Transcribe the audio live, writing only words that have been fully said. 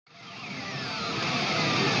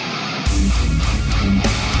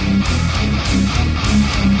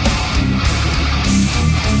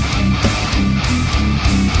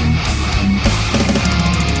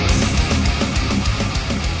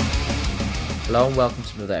Hello and welcome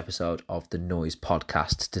to another episode of the Noise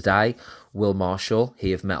Podcast. Today, Will Marshall,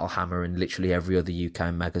 he of Metal Hammer and literally every other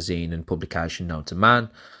UK magazine and publication known to man,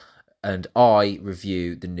 and I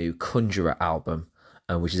review the new Conjurer album,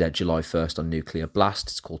 which is out July 1st on Nuclear Blast.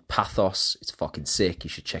 It's called Pathos. It's fucking sick. You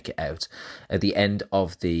should check it out. At the end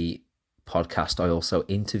of the podcast, I also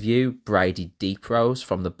interview Brady Deeprose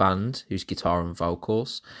from the band, who's guitar and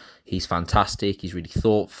vocals. He's fantastic. He's really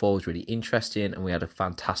thoughtful. He's really interesting. And we had a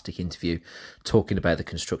fantastic interview talking about the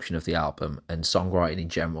construction of the album and songwriting in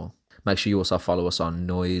general. Make sure you also follow us on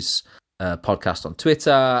Noise Podcast on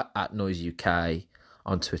Twitter, at Noise UK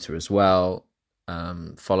on Twitter as well.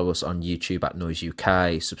 Follow us on YouTube at Noise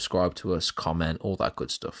UK. Subscribe to us, comment, all that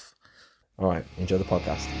good stuff. All right. Enjoy the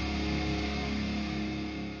podcast.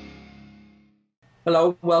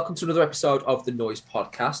 Hello, welcome to another episode of the Noise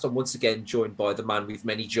Podcast. I'm once again joined by the man with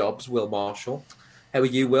many jobs, Will Marshall. How are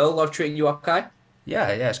you, Will? Life treating you okay? Yeah,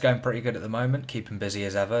 it's going pretty good at the moment. Keeping busy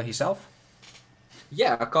as ever. Yourself?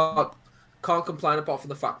 Yeah, I can't complain apart from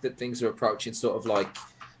the fact that things are approaching sort of like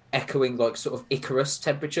echoing like sort of Icarus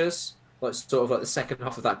temperatures, like sort of like the second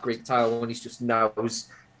half of that Greek tale when he's just nose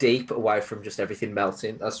deep away from just everything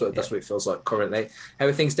melting. That's what it feels like currently. How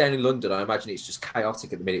are things down in London? I imagine it's just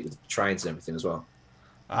chaotic at the minute with the trains and everything as well.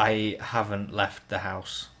 I haven't left the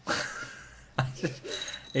house.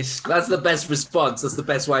 That's the best response. That's the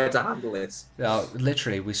best way to handle this.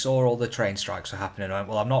 Literally, we saw all the train strikes were happening. I went,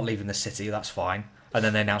 well, I'm not leaving the city, that's fine. And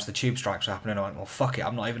then they announced the tube strikes were happening. I went, well, fuck it,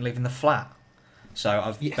 I'm not even leaving the flat.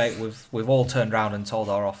 So we've all turned around and told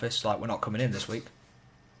our office, like, we're not coming in this week.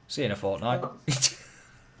 See you in a fortnight.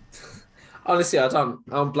 Honestly, I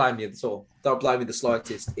don't blame you at all. Don't blame you the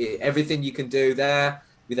slightest. Everything you can do there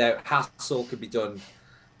without hassle can be done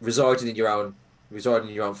residing in your own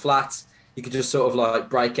flat. You can just sort of like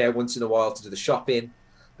break out once in a while to do the shopping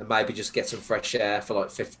and maybe just get some fresh air for like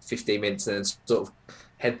 15 minutes and then sort of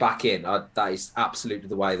head back in. That is absolutely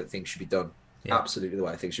the way that things should be done. Yeah. Absolutely the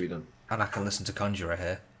way things should be done. And I can listen to Conjurer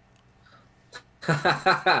here.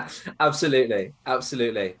 Absolutely.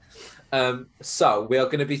 So we are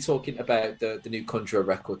going to be talking about the new Conjurer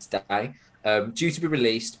record today, due to be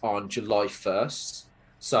released on July 1st.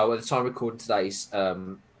 So at the time of recording today is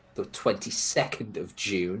the 22nd of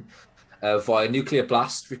June, via Nuclear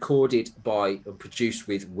Blast, recorded by and produced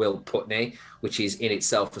with Will Putney, which is in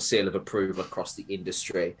itself a seal of approval across the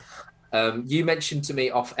industry. You mentioned to me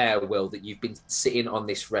off air, Will, that you've been sitting on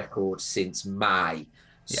this record since May.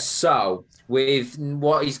 Yeah. So with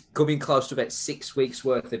what is coming close to about 6 weeks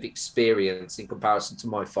worth of experience in comparison to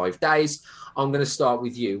my 5 days, I'm going to start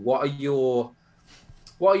with you. What are your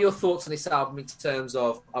thoughts on this album in terms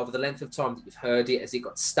of over the length of time that you've heard it? Has it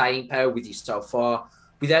got staying power with you so far?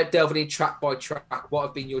 Without delving in track by track, what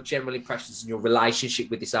have been your general impressions and your relationship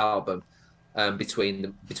with this album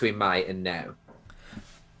between May and now?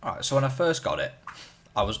 All right, so when I first got it,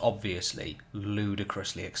 I was obviously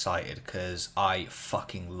ludicrously excited because I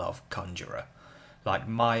fucking love Conjurer. Like,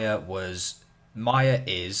 Maya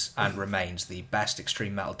is and remains the best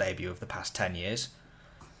extreme metal debut of the past 10 years.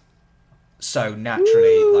 So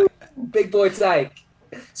naturally, like, big boy take,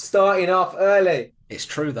 starting off early. It's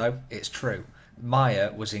true though. It's true.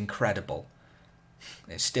 Maya was incredible.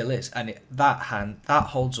 It still is, and that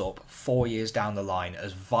holds up 4 years down the line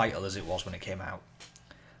as vital as it was when it came out.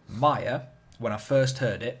 Maya, when I first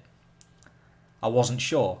heard it, I wasn't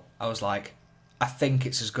sure. I was like, I think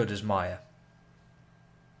it's as good as Maya.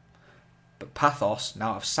 But Pathos,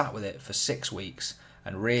 now I've sat with it for 6 weeks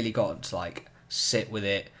and really got to like sit with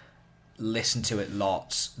it, listen to it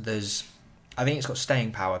lots. I think it's got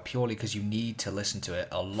staying power purely because you need to listen to it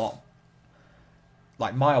a lot.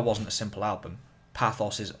 Like, Maya wasn't a simple album.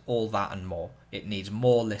 Pathos is all that and more. It needs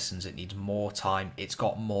more listens, it needs more time, it's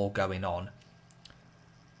got more going on.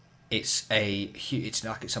 It's a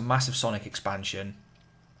massive sonic expansion.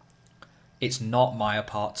 It's not Maya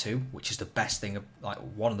Part 2, which is the best thing, like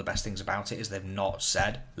one of the best things about it is they've not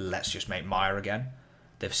said, let's just make Maya again.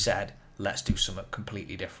 They've said, let's do something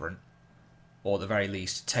completely different. Or at the very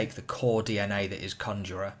least, take the core DNA that is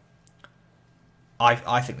Conjurer.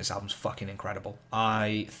 I think this album's fucking incredible.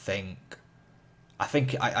 I think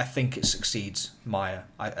it succeeds Maya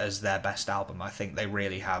as their best album. I think they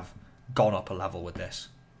really have gone up a level with this.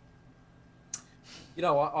 You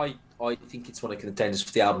know, I think it's one of the contenders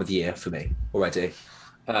for the album of the year for me already.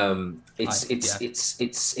 It's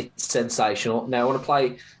sensational. Now I want to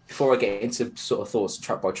play, before I get into sort of thoughts and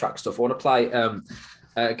track by track stuff, I want to play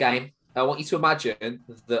a game. I want you to imagine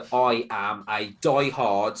that I am a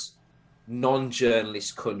die-hard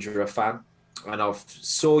non-journalist Conjurer fan, and I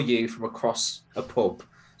saw you from across a pub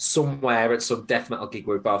somewhere at some death metal gig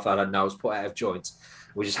where we both had our nose put out of joint.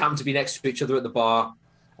 We just happened to be next to each other at the bar,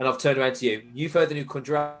 and I've turned around to you. You've heard the new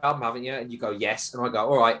Conjurer album, haven't you? And you go, yes. And I go,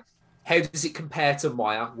 all right. How does it compare to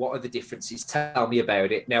Maya? What are the differences? Tell me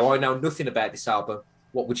about it. Now, I know nothing about this album.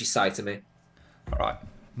 What would you say to me? All right.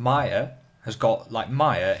 Maya has got, like,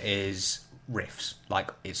 Maya is riffs. Like,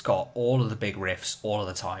 it's got all of the big riffs all of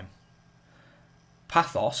the time.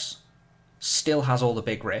 Pathos still has all the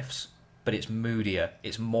big riffs, but it's moodier.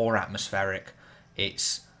 It's more atmospheric.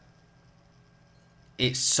 It's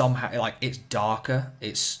somehow, like, it's darker.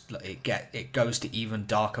 It goes to even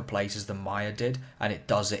darker places than Maya did, and it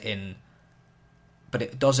does it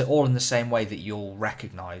all in the same way that you'll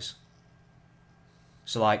recognize.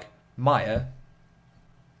 So, like, Maya,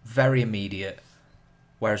 very immediate,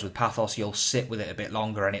 whereas with Pathos you'll sit with it a bit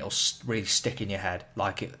longer and it'll really stick in your head.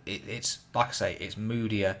 Like it's like I say, it's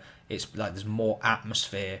moodier. It's like there's more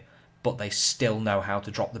atmosphere, but they still know how to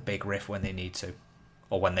drop the big riff when they need to,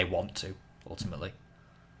 or when they want to, ultimately.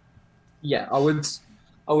 Yeah, I would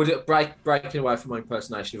breaking away from my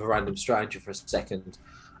impersonation of a random stranger for a second.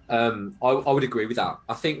 I would agree with that.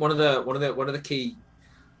 I think one of the key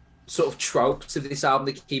sort of tropes of this album,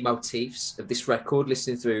 the key motifs of this record,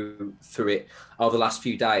 listening through it over the last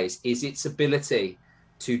few days, is its ability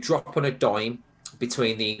to drop on a dime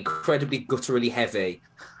between the incredibly gutturally heavy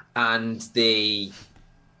and the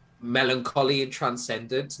melancholy and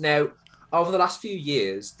transcendent. Now, over the last few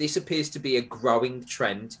years, this appears to be a growing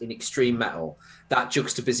trend in extreme metal, that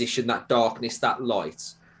juxtaposition, that darkness, that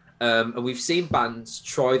light. And we've seen bands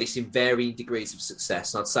try this in varying degrees of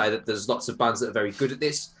success. And I'd say that there's lots of bands that are very good at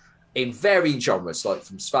this in varying genres, like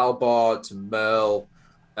from Svalbard to Merle,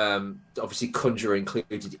 obviously Conjurer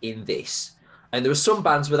included in this. And there are some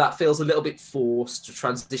bands where that feels a little bit forced, the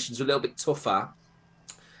transitions are a little bit tougher.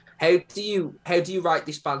 How do you rate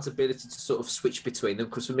this band's ability to sort of switch between them?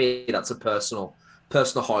 Because for me, that's a personal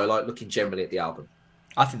highlight, looking generally at the album.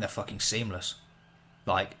 I think they're fucking seamless.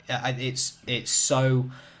 Like, it's so,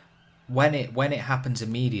 when it happens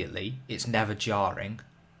immediately, it's never jarring.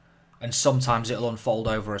 And sometimes it'll unfold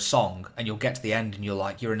over a song, and you'll get to the end, and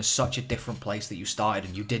you're in such a different place that you started,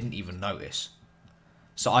 and you didn't even notice.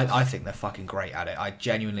 So I think they're fucking great at it. I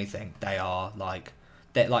genuinely think they are like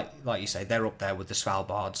you say, they're up there with the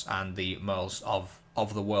Svalbards and the Merles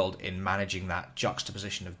of the world in managing that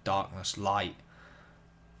juxtaposition of darkness, light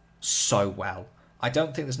so well. I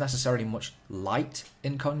don't think there's necessarily much light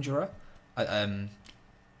in Conjurer.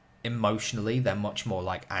 Emotionally, they're much more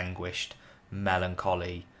like anguished,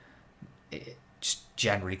 melancholy, just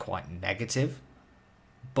generally quite negative,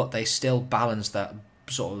 but they still balance that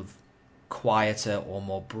sort of quieter or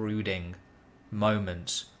more brooding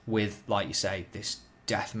moments with, like you say, this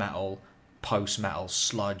death metal, post metal,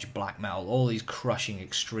 sludge, black metal, all these crushing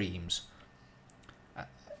extremes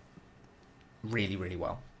really, really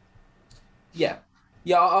well. Yeah,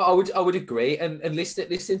 I would agree. And listen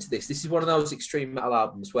to this. This is one of those extreme metal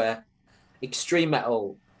albums where extreme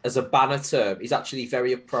metal as a banner term is actually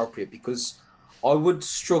very appropriate, because I would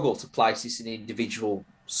struggle to place this in individual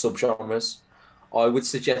subgenres. I would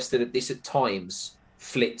suggest that this at times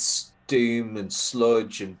flits doom and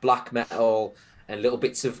sludge and black metal and little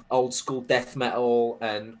bits of old school death metal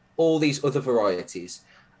and all these other varieties.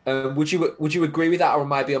 Would you agree with that, or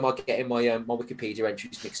maybe am I getting my Wikipedia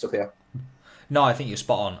entries mixed up here? No, I think you're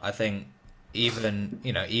spot on. I think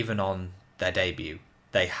even on their debut,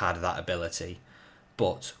 they had that ability.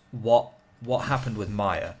 But what happened with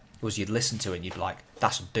Maya was you'd listen to it and you'd be like,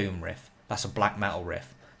 that's a doom riff, that's a black metal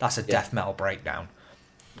riff, that's a death metal breakdown,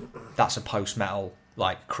 that's a post metal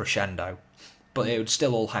like crescendo. But it would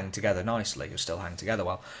still all hang together nicely. It would still hang together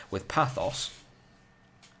well. With Pathos,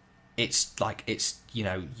 it's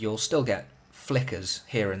you'll still get flickers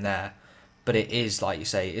here and there, but it is, like you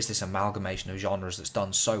say, it's this amalgamation of genres that's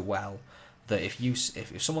done so well that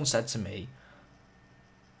if someone said to me,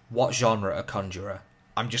 what genre are Conjurer,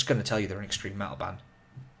 I'm just going to tell you they're an extreme metal band.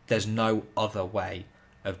 There's no other way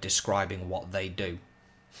of describing what they do.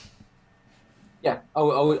 Yeah, I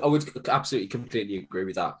would absolutely completely agree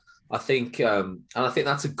with that. I think, and I think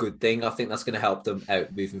that's a good thing. I think that's going to help them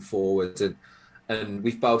out moving forward. And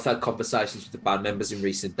we've both had conversations with the band members in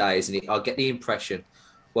recent days, and I get the impression,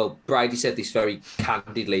 well, Brady said this very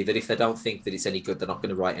candidly, that if they don't think that it's any good, they're not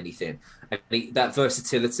going to write anything. And that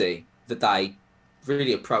versatility that they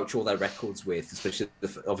really approach all their records with, especially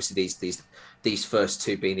obviously these first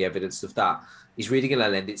two being the evidence of that, is really going to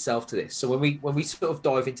lend itself to this. So when we sort of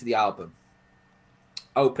dive into the album,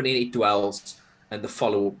 opening It Dwells and the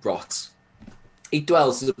follow-up Rot. It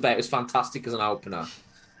Dwells is about as fantastic as an opener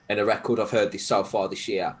and a record I've heard this so far this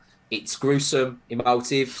year. It's gruesome,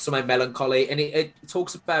 emotive, somehow melancholy, and it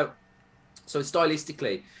talks about, so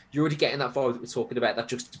stylistically, you're already getting that vibe that we're talking about, that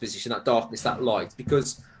juxtaposition, that darkness, that light,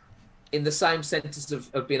 because in the same sentence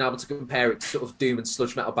of being able to compare it to sort of doom and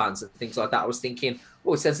sludge metal bands and things like that, I was thinking,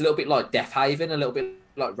 it sounds a little bit like Death Haven, a little bit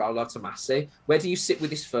like Rolo Tomasi. Where do you sit with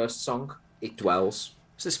this first song, It Dwells?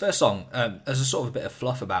 So this first song, there's a sort of a bit of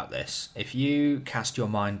fluff about this. If you cast your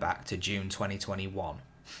mind back to June 2021,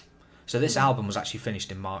 so this album was actually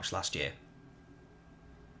finished in March last year.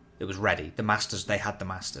 It was ready. The masters, they had the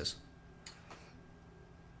masters.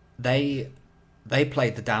 They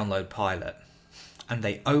played the download pilot, and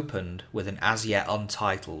they opened with an as yet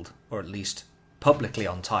untitled, or at least publicly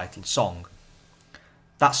untitled song.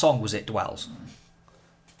 That song was It Dwells.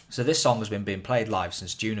 So this song has been being played live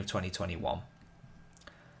since June of 2021.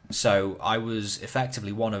 So I was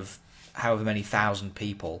effectively one of however many thousand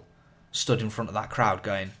people stood in front of that crowd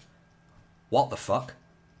going, what the fuck?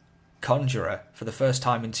 Conjurer for the first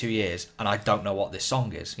time in 2 years, and I don't know what this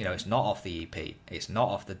song is. You know, it's not off the EP, it's not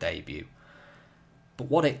off the debut. But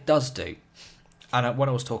what it does do, and when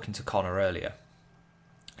I was talking to Connor earlier,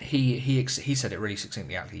 he said it really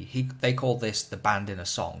succinctly. Actually, they call this the band in a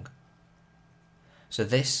song. So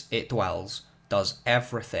this It Dwells does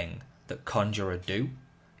everything that Conjurer do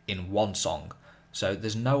in one song. So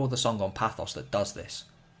there's no other song on Pathos that does this.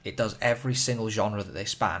 It does every single genre that they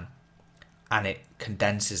span, and it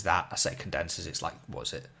condenses that. I say condenses, it's like, what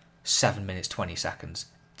is it, 7 minutes 20 seconds.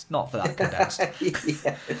 It's not for that condensed.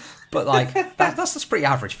 Yeah. But like that's pretty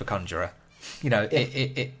average for Conjurer. You know,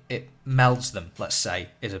 it melds them, let's say,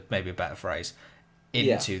 is maybe a better phrase,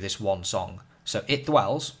 into this one song. So It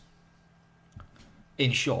Dwells,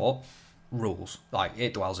 in short, rules. Like,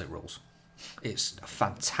 It Dwells, it rules. It's a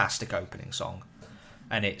fantastic opening song.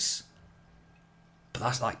 And but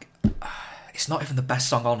that's like, it's not even the best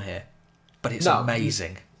song on here, but it's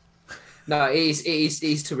amazing. No, it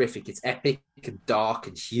is terrific. It's epic and dark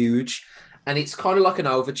and huge. And it's kind of like an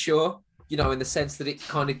overture, you know, in the sense that it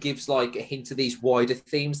kind of gives like a hint of these wider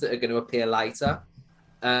themes that are going to appear later.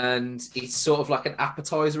 And it's sort of like an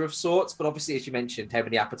appetizer of sorts. But obviously, as you mentioned, how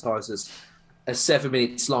many appetizers are 7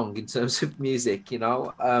 minutes long in terms of music, you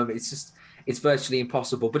know? It's virtually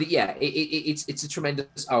impossible. But it's a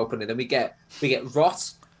tremendous opening. Then we get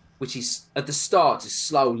Rot, which is at the start is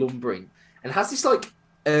slow, lumbering, and has this like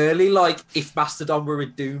early, like if Mastodon were a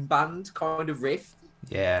doom band kind of riff.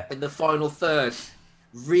 Yeah. In the final third,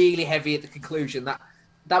 really heavy at the conclusion.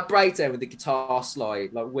 That breakdown with the guitar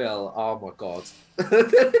slide, like, Will, oh my god.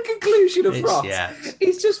 The conclusion of Rot. Yeah.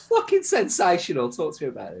 It's just fucking sensational. Talk to me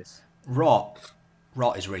about this. Rot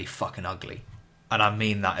is really fucking ugly. And I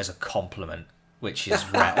mean that as a compliment, which is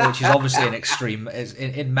which is obviously an extreme.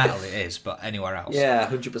 In metal it is, but anywhere else. Yeah,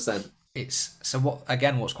 100%. It's so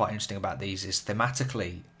what's quite interesting about these is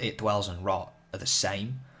thematically It Dwells and Rot are the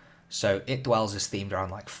same. So It Dwells is themed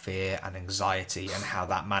around like fear and anxiety and how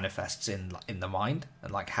that manifests in the mind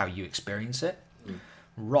and like how you experience it.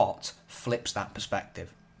 Rot flips that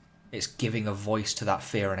perspective. It's giving a voice to that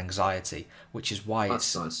fear and anxiety, which is why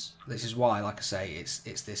That's nice. This is why, like I say, it's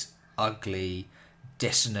this ugly,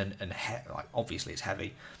 dissonant, and like obviously it's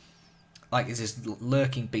heavy. Like it's this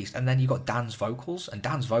lurking beast, and then you got Dan's vocals, and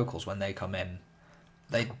Dan's vocals when they come in,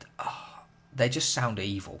 they just sound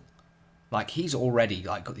evil. Like he's already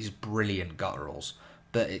like got these brilliant gutturals,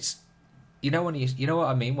 but it's you know what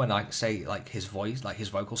I mean when I say like his voice, like his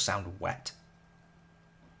vocals sound wet.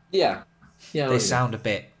 Yeah. They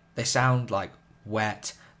sound like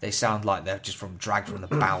wet. They sound like they're just dragged from the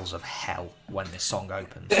bowels of hell when this song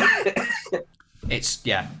opens.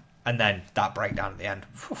 And then that breakdown at the end.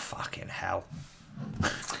 Fucking hell.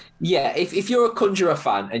 Yeah, if you're a Conjurer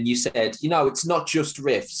fan and you said, it's not just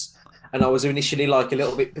riffs, and I was initially like a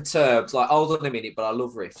little bit perturbed, like, hold on a minute, but I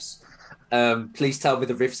love riffs. Please tell me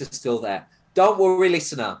the riffs are still there. Don't worry,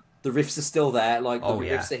 listener. The riffs are still there. Like,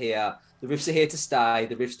 riffs are here. The riffs are here to stay.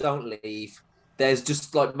 The riffs don't leave. There's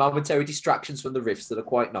just like momentary distractions from the riffs that are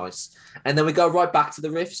quite nice. And then we go right back to the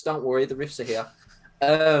riffs. Don't worry, the riffs are here.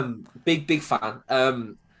 Big fan.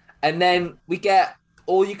 And then we get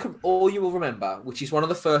All You Will Remember, which is one of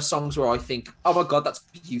the first songs where I think, oh my God, that's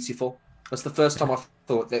beautiful. That's the first time I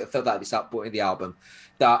felt that this output in the album.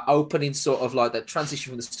 That opening sort of like that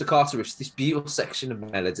transition from the staccato riffs, this beautiful section of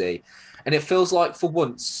melody. And it feels like for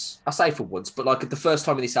once, but like the first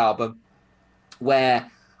time in this album where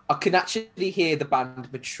I can actually hear the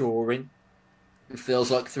band maturing. It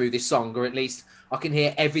feels like through this song, or at least I can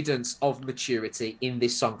hear evidence of maturity in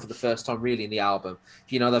this song for the first time really in the album.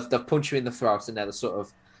 They've punched you in the throat and they're sort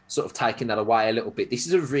of sort of taking that away a little bit. This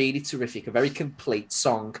is a really terrific, a very complete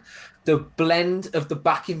song. The blend of the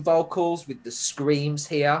backing vocals with the screams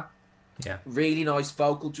here, Yeah. really nice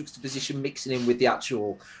vocal juxtaposition mixing in with the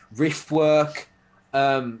actual riff work.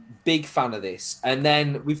 Big fan of this. And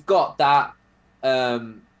then we've got that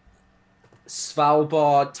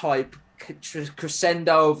Svalbard type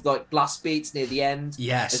crescendo of like blast beats near the end.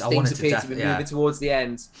 Yes, as I things wanted appear to to be moving towards the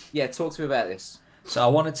end. Yeah, talk to me about this. So I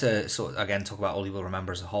wanted to sort of, again, talk about All You Will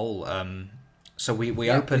Remember as a whole. So we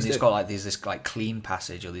Yeah, open, please it's do. got like this like clean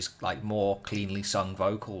passage or these like more cleanly sung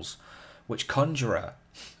vocals, which Conjurer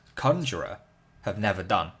have never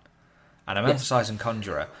done. And I'm Yes. emphasising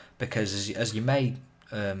Conjurer because as you may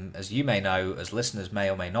know, as listeners may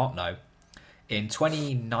or may not know, in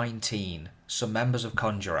 2019, some members of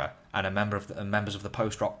Conjurer and members of the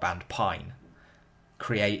post-rock band Pine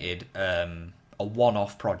created a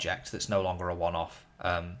one-off project that's no longer a one-off,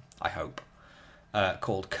 I hope,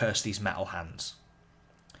 called Curse These Metal Hands.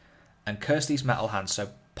 And Curse These Metal Hands, so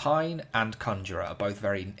Pine and Conjurer are both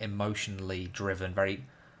very emotionally driven, very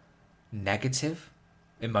negative,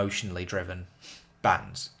 emotionally driven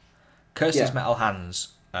bands. Curse These Metal Hands,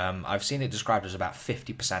 I've seen it described as about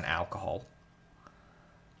 50% alcohol.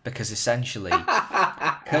 Because essentially,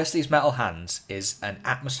 Curse These Metal Hands is an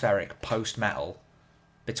atmospheric post-metal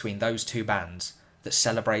between those two bands that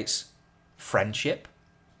celebrates friendship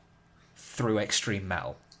through extreme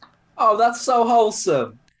metal. Oh, that's so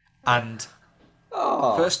wholesome. And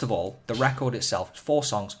Oh, first of all, the record itself, 4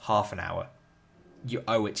 songs, half an hour. You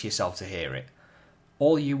owe it to yourself to hear it.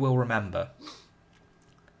 All You Will Remember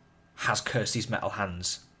has Curse These Metal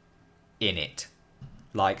Hands in it.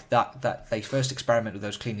 Like that they first experimented with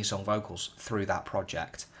those cleanly sung vocals through that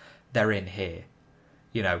project. They're in here.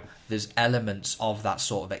 You know, there's elements of that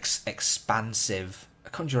sort of expansive.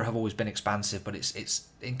 Conjurer have always been expansive, but it's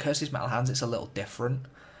in Curse These Metal Hands. It's a little different.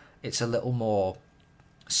 It's a little more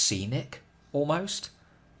scenic, almost,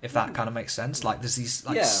 if that kind of makes sense. Like there's these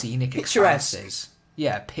like scenic picturesque. expanses.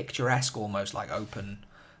 Yeah, picturesque, almost like open,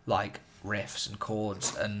 like riffs and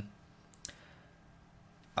chords. And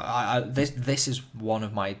this is one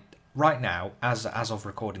of my right now, as of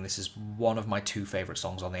recording, this is one of my 2 favorite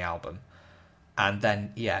songs on the album. And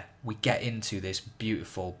then, yeah, we get into this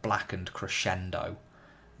beautiful blackened crescendo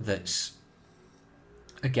that's,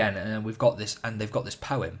 again, and we've got this, and they've got this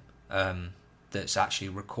poem that's actually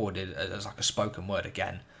recorded as like a spoken word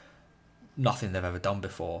again. Nothing they've ever done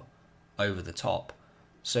before, over the top.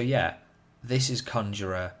 So, yeah, this is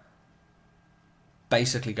Conjurer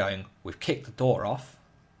basically going, we've kicked the door off,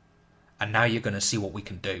 and now you're going to see what we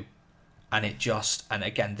can do. And it just, and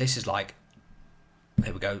again, this is like,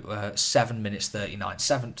 here we go, 7 minutes 39,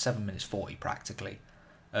 7 minutes 40 practically,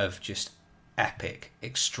 of just epic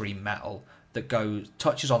extreme metal that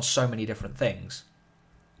touches on so many different things,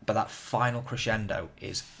 but that final crescendo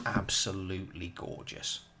is absolutely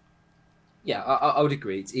gorgeous. Yeah, I would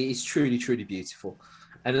agree. It is truly, truly beautiful.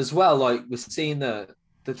 And as well, like we're seeing that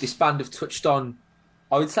this band have touched on,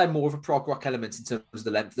 I would say, more of a prog rock element in terms of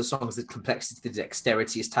the length of the songs, the complexity, the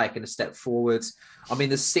dexterity has taken a step forwards. I mean,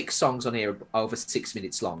 there's 6 songs on here over 6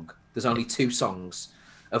 minutes long. There's only 2 songs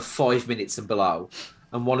of 5 minutes and below,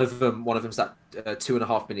 and one of them's that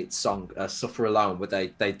 2.5 minute song, "Suffer Alone," where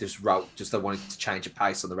they just wrote they wanted to change a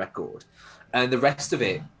pace on the record, and the rest of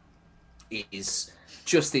it is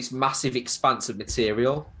just this massive expanse of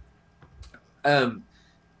material.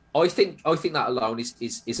 I think that alone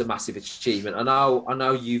is a massive achievement. I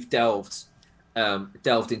know you've delved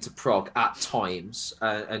into prog at times,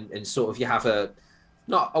 and sort of you have an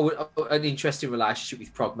interesting relationship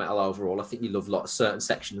with prog metal overall. I think you love a lot of certain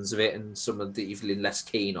sections of it, and some that you've been less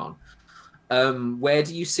keen on. Where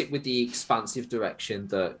do you sit with the expansive direction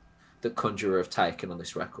that Conjurer have taken on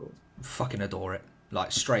this record? Fucking adore it,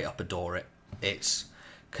 like straight up adore it. It's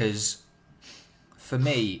because for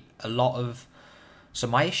me, so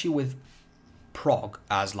my issue with prog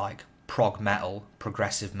as like prog metal,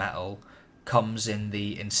 progressive metal, comes in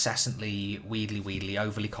the incessantly wheedly,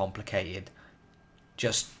 overly complicated,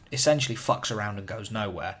 just essentially fucks around and goes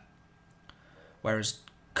nowhere. Whereas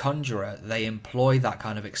Conjurer, they employ that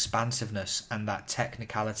kind of expansiveness and that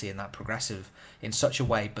technicality and that progressive in such a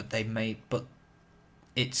way, but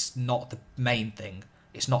it's not the main thing.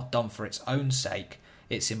 It's not done for its own sake.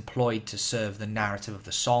 It's employed to serve the narrative of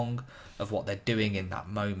the song, of what they're doing in that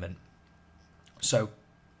moment. So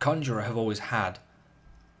Conjurer have always had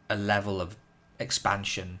a level of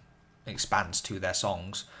expanse to their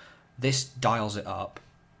songs. This dials it up,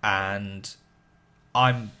 and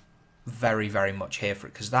I'm very, very much here for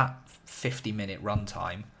it, because that 50-minute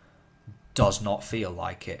runtime does not feel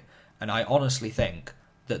like it. And I honestly think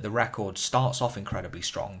that the record starts off incredibly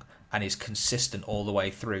strong and is consistent all the way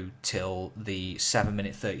through till the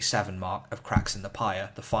 7-minute 37 mark of Cracks in the Pyre,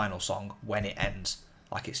 the final song, when it ends.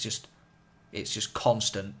 Like, it's just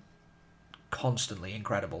constantly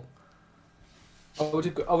incredible. I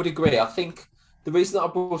would agree. I think the reason that I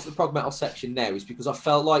brought up the prog metal section now is because I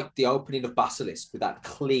felt like the opening of Basilisk, with that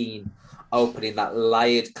clean opening, that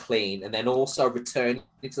layered clean, and then also returning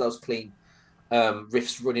to those clean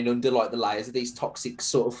riffs running under like the layers of these toxic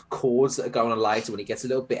sort of chords that are going on later when it gets a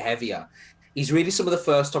little bit heavier, is really some of the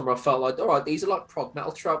first time where I felt like, all right, these are like prog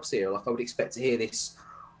metal tropes here. Like, I would expect to hear this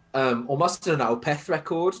almost in an Opeth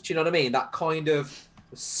record. Do you know what I mean? That kind of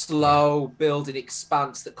slow building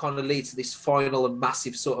expanse that kind of leads to this final and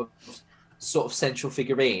massive sort of central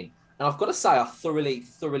figurine. And I've got to say, I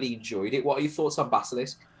thoroughly enjoyed it. What are your thoughts on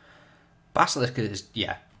Basilisk? Basilisk is,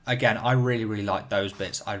 yeah, again, I really like those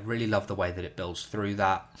bits. I really love the way that it builds through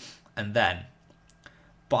that. And then,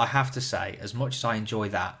 but I have to say, as much as I enjoy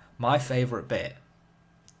that, my favourite bit,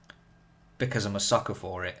 because I'm a sucker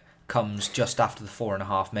for it, comes just after the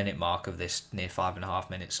 4.5 minute mark of this near 5.5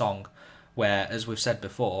 minute song, where, as we've said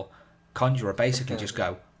before, Conjurer basically just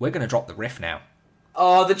go, we're going to drop the riff now.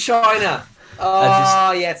 Oh, the China!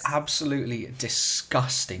 Oh, yes. Absolutely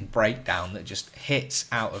disgusting breakdown that just hits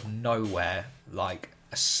out of nowhere like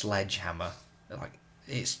a sledgehammer. Like,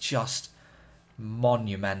 it's just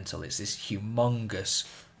monumental. It's this humongous,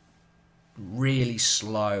 really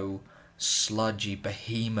slow, sludgy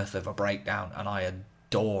behemoth of a breakdown, and I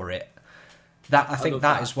adore it. I think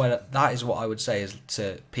that is what I would say is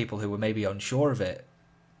to people who were maybe unsure of it,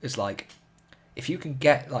 is like, if you can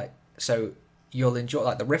get like, so you'll enjoy,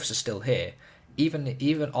 like, the riffs are still here,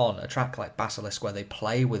 even on a track like Basilisk, where they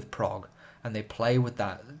play with prog and they play with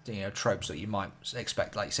that, you know, tropes that you might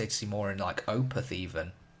expect, like, say, to see more in like Opeth,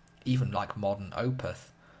 even like modern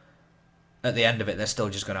Opeth. At the end of it, they're still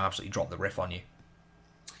just going to absolutely drop the riff on you.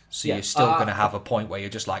 So you're still going to have a point where you're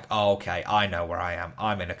just like, oh, okay, I know where I am.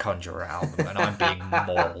 I'm in a Conjurer album and I'm being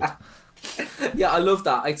mauled. Yeah, I love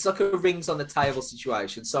that. It's like a rings on the table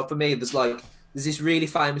situation. So for me, there's this really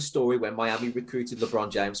famous story when Miami recruited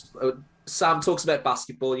LeBron James. Sam talks about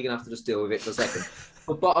basketball. You're going to have to just deal with it for a second.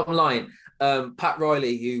 But bottom line, Pat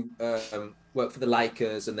Riley, who worked for the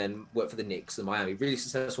Lakers and then worked for the Knicks and Miami, really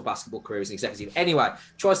successful basketball career as an executive. Anyway,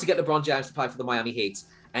 tries to get LeBron James to play for the Miami Heat.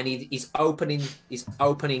 And his opening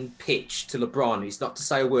pitch to LeBron is not to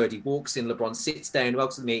say a word. He walks in, LeBron sits down,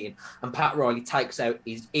 welcomes the meeting, and Pat Riley takes out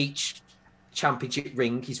each championship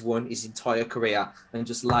ring he's won his entire career and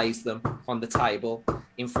just lays them on the table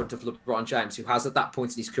in front of LeBron James, who has at that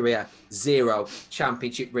point in his career 0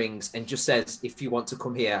 championship rings, and just says, if you want to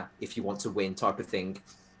come here, if you want to win, type of thing,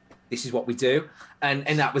 this is what we do. And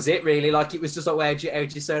that was it, really. Like, it was just like,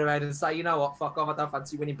 how'd you turn around and say, you know what, fuck off, I don't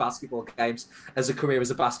fancy winning basketball games as a career as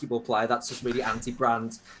a basketball player. That's just really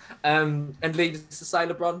anti-brand. And leaders to say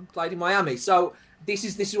LeBron played in Miami. So this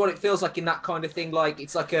is what it feels like in that kind of thing. Like,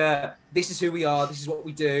 it's like this is who we are, this is what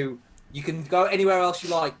we do. You can go anywhere else you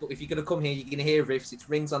like, but if you're going to come here, you're going to hear riffs. It's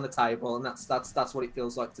rings on the table, and that's what it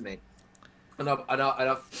feels like to me. And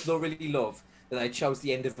I really love that they chose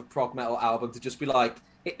the end of a prog metal album to just be like,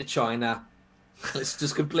 hit the China, let's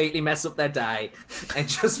just completely mess up their day, and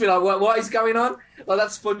just be like, what is going on? Like that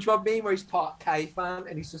SpongeBob meme where he's part K fan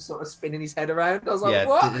and he's just sort of spinning his head around. I was like,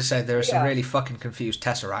 what? So there are some really fucking confused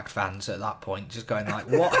Tesseract fans at that point, just going like,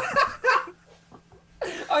 what?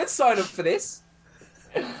 I'd sign up for this.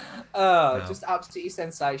 No. Just absolutely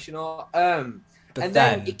sensational. But and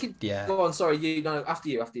then it could go on. Sorry, after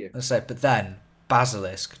you. Let's say, but then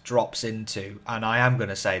Basilisk drops into, and I am going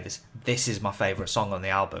to say this is my favourite song on the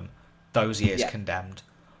album, Those Years Condemned.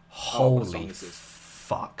 Holy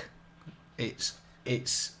fuck. It's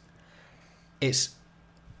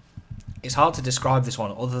hard to describe this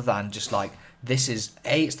one other than just like, this is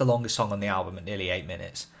A, it's the longest song on the album at nearly 8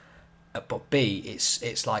 minutes, but B,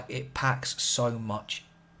 it's like, it packs so much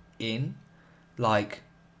in. Like,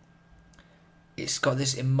 it's got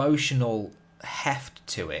this emotional heft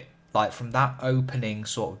to it. Like, from that opening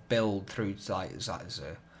sort of build through to like,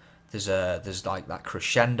 there's like that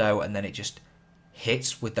crescendo, and then it just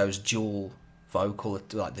hits with those dual vocals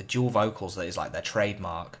that is like their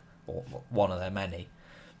trademark, or one of their many.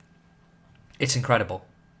 It's incredible.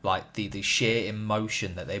 Like, the sheer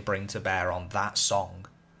emotion that they bring to bear on that song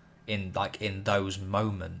in those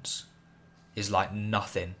moments is like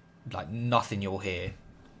nothing you'll hear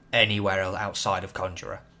anywhere outside of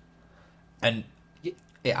Conjurer. And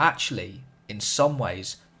it actually, in some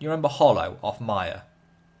ways, you remember Hollow off Maya?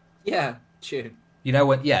 Yeah, tune. You know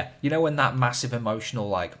when that massive emotional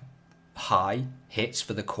like high hits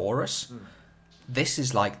for the chorus? This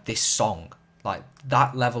is like this song. Like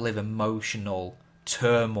that level of emotional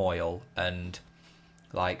turmoil and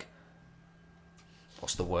like,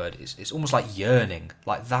 what's the word? It's almost like yearning.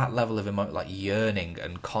 Like that level of like yearning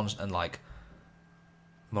and constant and like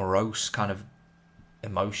morose kind of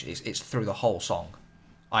emotion. It's through the whole song.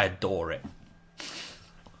 I adore it.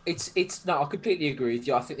 It's no, I completely agree with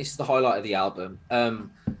you. I think this is the highlight of the album.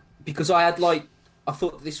 Because I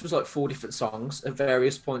thought this was like 4 different songs at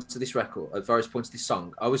various points of this record, at various points of this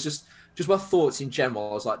song. I was just my thoughts in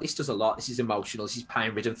general. I was like, this does a lot. This is emotional. This is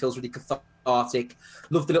pain ridden. Feels really cathartic.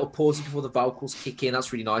 Love the little pauses before the vocals kick in.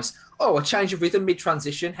 That's really nice. Oh, a change of rhythm mid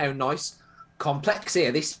transition. How nice. Complex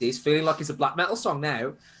here. This is feeling like it's a black metal song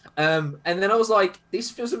now. And then I was like,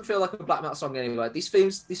 this doesn't feel like a black metal song anyway. This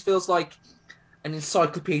feels like an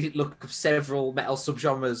encyclopedic look of several metal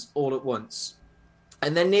subgenres all at once.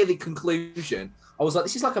 And then near the conclusion, I was like,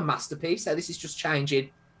 this is like a masterpiece. This is just changing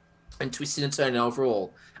and twisting and turning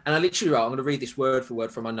overall. And I literally wrote, I'm going to read this word for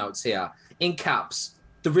word from my notes here. In caps,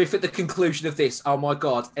 the riff at the conclusion of this, oh my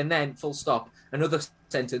God. And then, full stop, another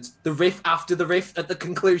sentence, the riff after the riff at the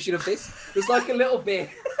conclusion of this. There's like a little bit...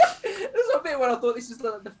 There's a bit where I thought this is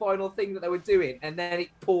the final thing that they were doing. And then it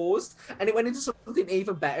paused and it went into something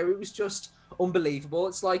even better. It was just unbelievable.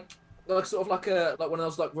 It's like sort of like one of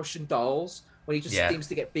those like Russian dolls when he just seems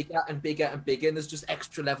to get bigger and bigger and bigger, and there's just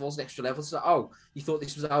extra levels and extra levels. So, oh, you thought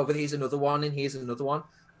this was over, here's another one, and here's another one.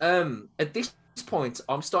 At this point,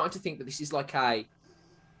 I'm starting to think that this is like a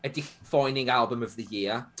defining album of the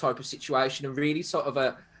year type of situation, and really sort of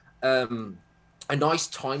a nice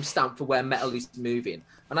timestamp for where metal is moving.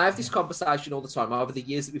 And I have this conversation all the time over the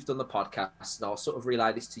years that we've done the podcast, and I'll sort of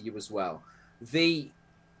relay this to you as well.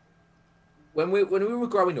 When we were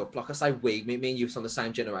growing up, like I say, me and you were on the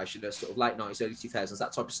same generation, sort of late 90s, early 2000s,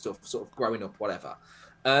 that type of stuff, sort of growing up, whatever.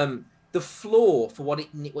 The floor for what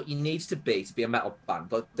you need to be a metal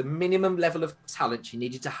band, like the minimum level of talent you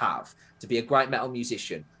needed to have to be a great metal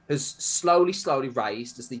musician, has slowly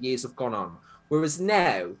raised as the years have gone on. Whereas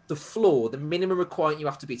now, the floor, the minimum requirement you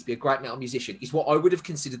have to be a great metal musician, is what I would have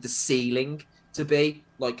considered the ceiling to be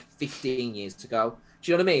like 15 years ago.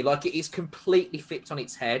 Do you know what I mean? Like, it is completely flipped on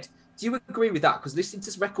its head. Do you agree with that? Because listening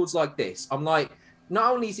to records like this, I'm like,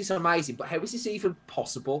 not only is this amazing, but how is this even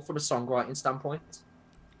possible from a songwriting standpoint?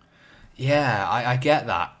 Yeah, I get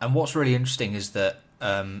that. And what's really interesting is that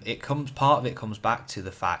part of it comes back to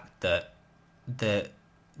the fact that they're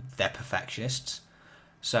perfectionists.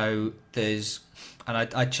 So there's, and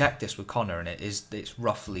I checked this with Connor, and it's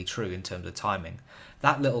roughly true in terms of timing.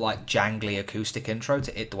 That little like jangly acoustic intro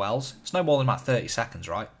to It Dwells, it's no more than about 30 seconds,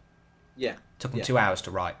 right? Yeah. Took them 2 hours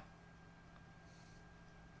to write.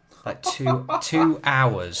 Like two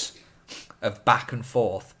hours of back and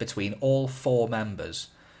forth between all 4 members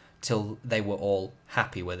till they were all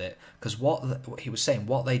happy with it. Because what he was saying,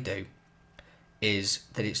 what they do is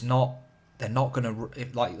that they're not going to,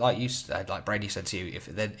 like you said, like Brady said to you, if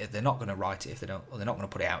they're not going to write it, they're not going to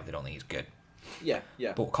put it out if they don't think it's good. Yeah.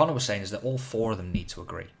 But what Connor was saying is that all 4 of them need to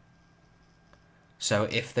agree. So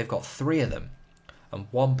if they've got 3 of them and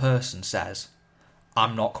one person says,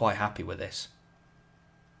 I'm not quite happy with this,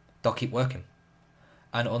 they'll keep working.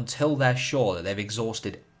 And until they're sure that they've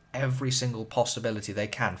exhausted every single possibility they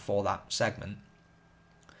can for that segment,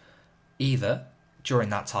 either during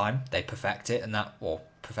that time they perfect it, or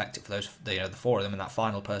perfect it for those, the 4 of them, and that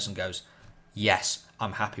final person goes, yes,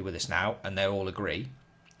 I'm happy with this now, and they all agree,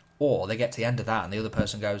 or they get to the end of that and the other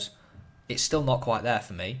person goes, it's still not quite there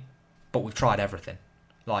for me, but we've tried everything.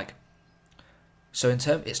 Like, so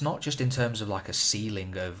it's not just in terms of like a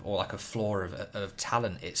ceiling or like a floor of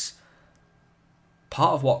talent. It's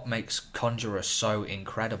part of what makes Conjurer so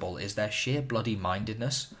incredible is their sheer bloody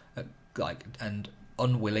mindedness, and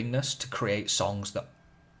unwillingness to create songs that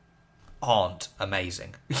aren't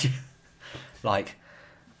amazing. Like,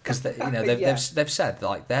 because they've said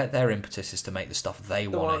like their impetus is to make the stuff they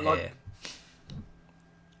want to hear.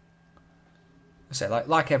 So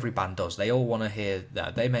like every band does, they all want to hear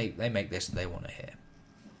that they make this they want to hear.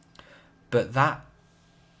 But that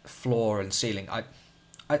floor and ceiling,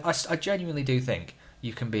 I genuinely do think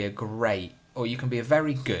you can be a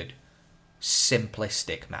very good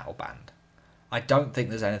simplistic metal band. I don't think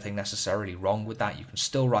there's anything necessarily wrong with that. You can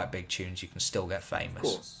still write big tunes. You can still get famous. Of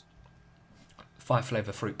course. 5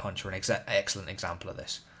 Flavor Fruit Punch are an excellent example of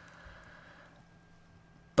this.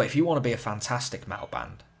 But if you want to be a fantastic metal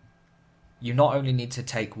band, you not only need to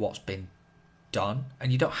take what's been done,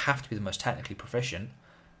 and you don't have to be the most technically proficient,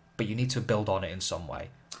 but you need to build on it in some way.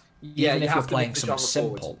 Yeah, even if you're playing something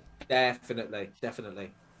simple. Forward.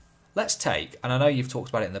 Definitely. Let's take, and I know you've talked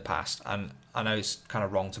about it in the past, and I know it's kind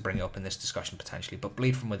of wrong to bring it up in this discussion potentially, but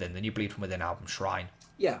Bleed From Within, the new Bleed From Within album, Shrine.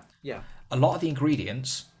 Yeah. a lot of the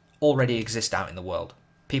ingredients already exist out in the world.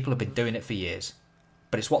 People have been doing it for years,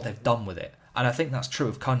 but it's what they've done with it. And I think that's true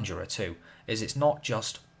of Conjurer too, is it's not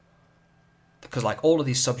just... Because like all of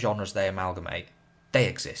these subgenres they amalgamate, they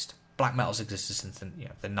exist. Black metal's existed since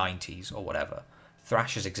the 90s or whatever.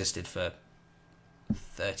 Thrash has existed for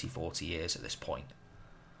 30, 40 years at this point.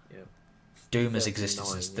 Yeah. Doom has existed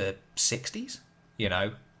since the 60s,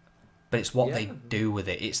 but it's what they do with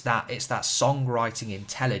it. It's that songwriting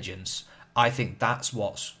intelligence. I think that's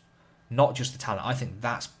what's not just the talent. I think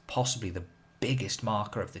that's possibly the biggest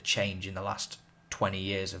marker of the change in the last 20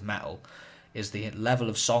 years of metal, is the level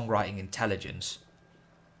of songwriting intelligence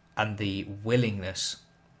and the willingness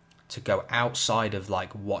to go outside of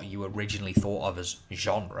like what you originally thought of as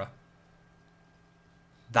genre.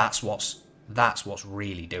 That's what's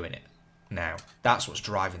really doing it now. That's what's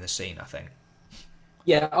driving the scene, I think.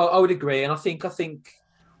 Yeah, I would agree, and I think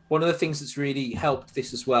one of the things that's really helped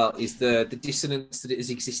this as well is the dissonance that has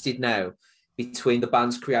existed now between the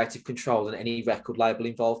band's creative control and any record label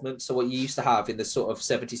involvement. So what you used to have in the sort of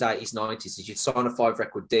 70s, 80s, 90s is you'd sign a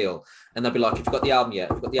 5-record deal and they'll be like, "Have you got the album yet?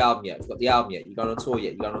 Have you got the album yet? Have you got the album yet? You going on tour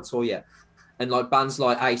yet? You going on tour yet?" And like bands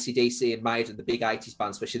like AC/DC and Maiden, the big 80s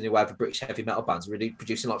bands, especially in the wave of British heavy metal bands, really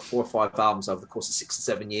producing like 4 or 5 albums over the course of 6 or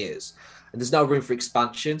 7 years. And there's no room for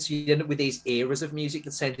expansion. So you end up with these eras of music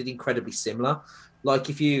that sounded incredibly similar. Like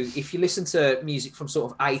if you listen to music from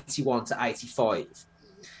sort of 81 to 85,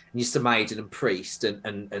 and used to Maiden and Priest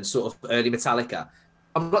and sort of early Metallica,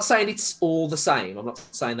 I'm not saying it's all the same. I'm not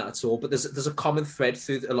saying that at all. But there's a common thread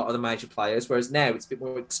through a lot of the major players, whereas now it's a bit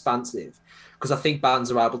more expansive. Because I think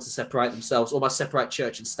bands are able to separate themselves, almost separate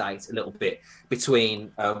church and state a little bit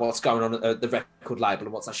between what's going on at the record label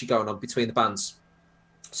and what's actually going on between the band's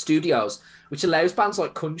studios, which allows bands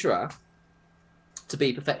like Conjurer to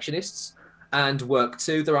be perfectionists and work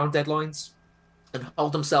to their own deadlines and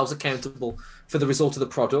hold themselves accountable for the result of the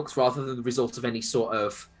product rather than the result of any sort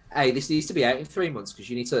of, "Hey, this needs to be out in 3 months because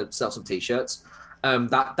you need to sell some t-shirts."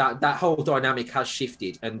 That whole dynamic has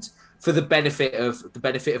shifted, and for the benefit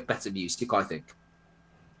of better music, I think.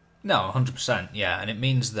 No, 100%, yeah, and it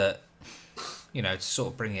means that to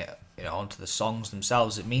sort of bring it onto the songs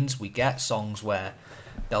themselves, it means we get songs where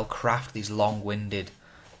they'll craft these long-winded,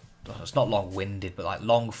 it's not long-winded, but like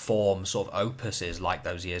long-form sort of opuses like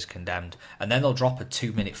those Years Condemned, and then they'll drop a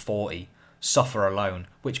 2-minute 40, Suffer Alone,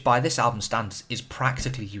 which by this album standards is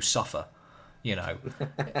practically You Suffer,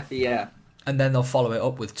 Yeah. And then they'll follow it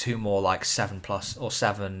up with 2 more like 7+ or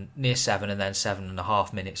 7, near 7, and then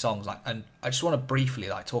 7.5-minute songs. And I just want to briefly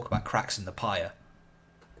talk about Cracks in the Pyre.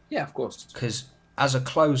 Yeah, of course. Because as a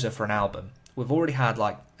closer for an album, we've already had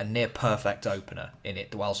like a near perfect opener in It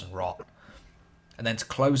Dwells and Rot. And then to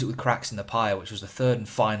close it with Cracks in the Pyre, which was the 3rd and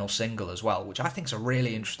final single as well, which I think is a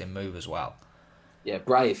really interesting move as well. Yeah,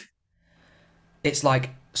 brave. It's like,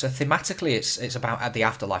 so thematically it's about the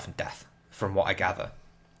afterlife and death, from what I gather.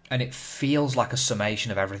 And it feels like a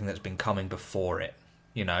summation of everything that's been coming before it,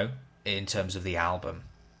 in terms of the album.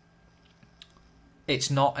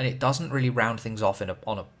 It's not, and it doesn't really round things off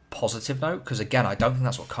on a positive note, because again, I don't think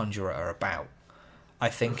that's what Conjurer are about. I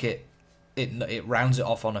think it rounds it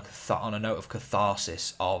off on a note of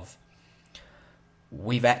catharsis of,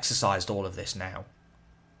 we've exercised all of this now.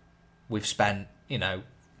 We've spent,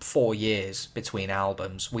 4 years between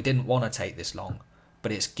albums. We didn't want to take this long,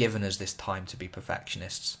 but it's given us this time to be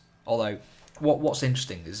perfectionists. Although, what's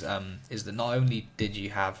interesting is that not only did you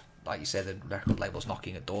have, like you said, the record labels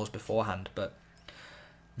knocking at doors beforehand, but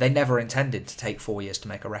they never intended to take 4 years to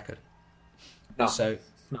make a record. No. So,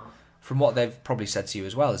 from what they've probably said to you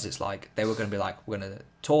as well, is it's like they were going to be like, we're going to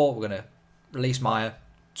tour, we're going to release Maya,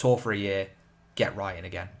 tour for a year, get writing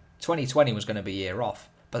again. 2020 was going to be a year off,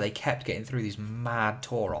 but they kept getting through these mad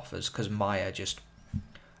tour offers because Maya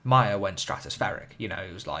went stratospheric.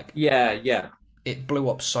 It was like... Yeah. It blew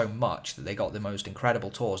up so much that they got the most incredible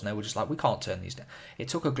tours, and they were just like, we can't turn these down. It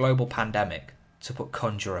took a global pandemic to put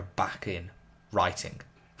Conjurer back in writing.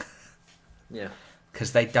 Yeah.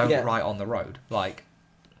 Because they don't write on the road.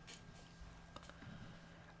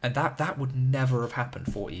 And that would never have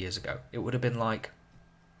happened 40 years ago. It would have been like,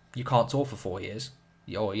 you can't tour for 4 years.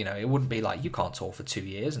 Or, it wouldn't be like, you can't tour for 2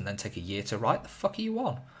 years and then take a year to write. The fuck are you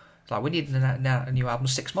on? It's like, we needed a new album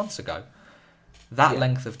 6 months ago. That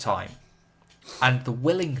length of time. And the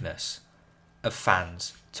willingness of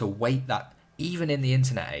fans to wait that, even in the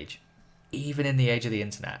internet age, even in the age of the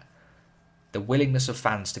internet, the willingness of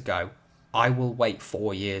fans to go, I will wait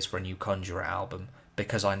 4 years for a new Conjurer album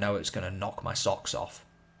because I know it's going to knock my socks off.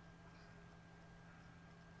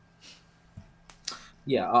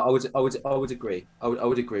 Yeah, I would agree. I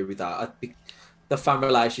would agree with that. the fan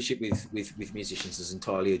relationship with musicians has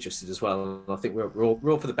entirely adjusted as well. And I think we're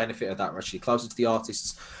all for the benefit of that. We're actually closer to the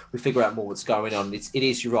artists. We figure out more what's going on. It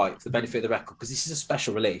is, you're right, for the benefit of the record, because this is a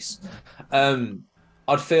special release.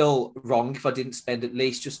 I'd feel wrong if I didn't spend at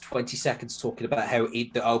least just 20 seconds talking about how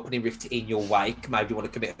the opening riff to In Your Wake made me want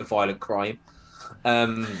to commit a violent crime.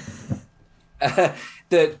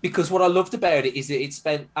 Because what I loved about it is that it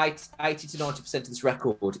spent 80 to 90% of this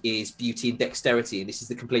record is beauty and dexterity, and this is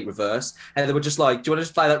the complete reverse. And they were just like, do you want to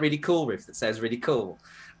just play that really cool riff that sounds really cool?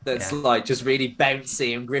 That's like just really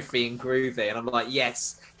bouncy and griffy and groovy. And I'm like,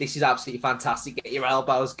 yes, this is absolutely fantastic. Get your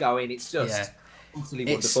elbows going. It's just utterly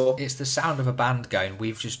wonderful. It's the sound of a band going,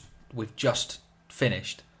 we've just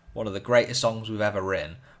finished one of the greatest songs we've ever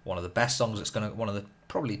written, one of the best songs one of the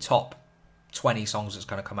probably top 20 songs that's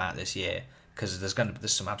going to come out this year. Because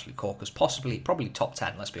there's some absolute corkers, probably top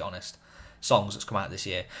 10, let's be honest, songs that's come out this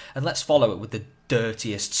year. And let's follow it with the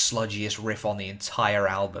dirtiest, sludgiest riff on the entire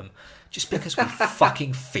album, just because we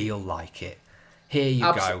fucking feel like it. Here you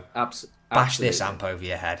go. Bash this amp over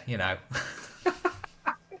your head, you know.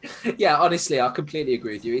 Yeah, honestly, I completely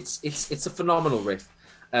agree with you. It's a phenomenal riff.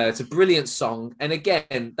 It's a brilliant song. And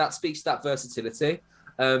again, that speaks to that versatility.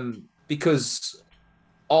 Because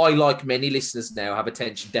I, like many listeners now, have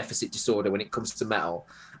attention deficit disorder when it comes to metal.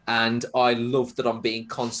 And I love that I'm being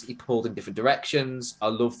constantly pulled in different directions. I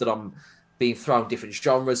love that I'm being thrown different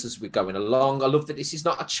genres as we're going along. I love that this is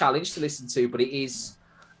not a challenge to listen to, but it is,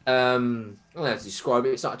 I don't know how to describe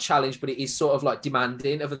it. It's not a challenge, but it is sort of like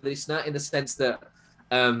demanding of the listener in the sense that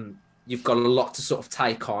you've got a lot to sort of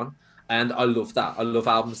take on. And I love that. I love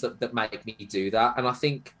albums that make me do that. And I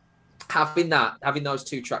think having those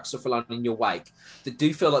two tracks, Suffer Alone In Your Wake, that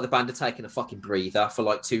do feel like the band are taking a fucking breather for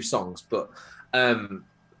like two songs, but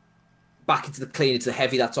back into the clean, into the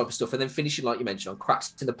heavy, that type of stuff, and then finishing, like you mentioned, on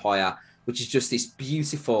Cracks in the Pyre, which is just this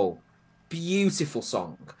beautiful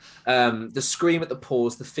song. The scream at the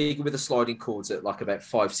pause, the figure with the sliding chords at like about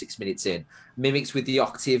 5-6 minutes in, mimics with the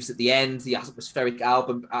octaves at the end, the atmospheric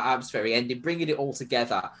ending, bringing it all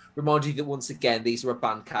together, reminding you that once again, these are a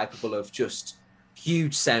band capable of just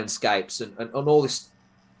huge soundscapes and all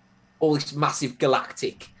this massive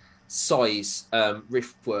galactic size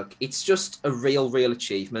riff work. It's just a real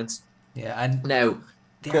achievement. Yeah, and now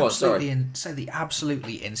the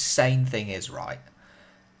absolutely insane thing is, right,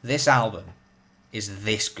 this album is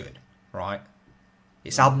this good, right?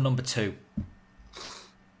 It's album number 2.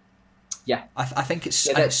 Yeah, I think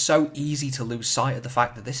it's so easy to lose sight of the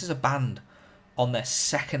fact that this is a band on their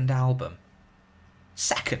second album.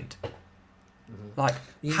 Like,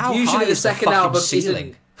 how usually high the is second the album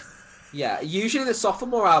ceiling? Yeah, usually the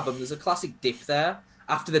sophomore album, there's a classic dip there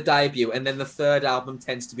after the debut, and then the third album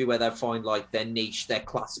tends to be where they find like their niche, their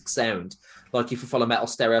classic sound. Like if you follow metal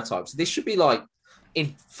stereotypes, this should be like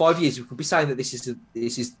in 5 years we could be saying that this is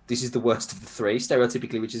the worst of the three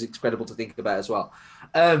stereotypically, which is incredible to think about as well.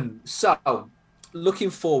 So looking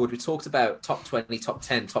forward, we talked about top 20, top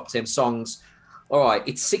 10, top 10 songs. All right,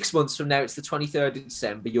 it's 6 months from now. It's the 23rd of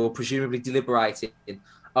December. You're presumably deliberating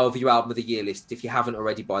over your album of the year list. If you haven't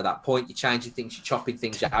already by that point, you're changing things, you're chopping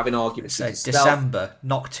things, you're having arguments. So December,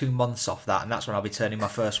 knock 2 months off that, and that's when I'll be turning my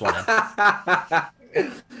first one in.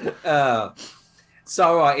 So,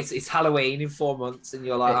 all right, it's Halloween in 4 months, and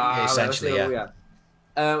you're like, essentially, yeah.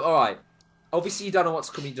 All right. Obviously, you don't know what's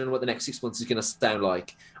coming, you don't know what the next 6 months is going to sound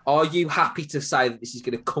like. Are you happy to say that this is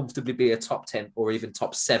going to comfortably be a top 10 or even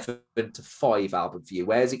top 7 to 5 album for you?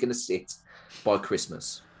 Where is it going to sit by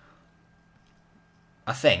Christmas?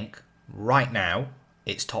 I think right now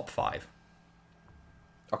it's top 5.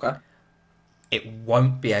 Okay. It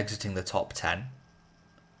won't be exiting the top 10.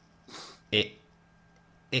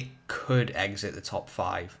 It could exit the top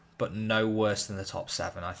 5, but no worse than the top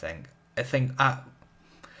 7, I think.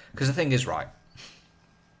 Because the thing is, right,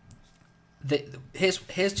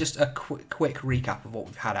 here's just a quick recap of what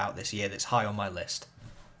we've had out this year that's high on my list.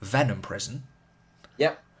 Venom Prison.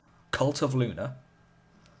 Yep. Cult of Luna.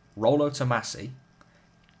 Rollo Tomasi.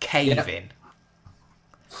 Cave In.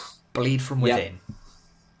 Bleed From Within.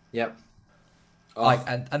 Yep. Like,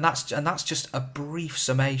 and that's just a brief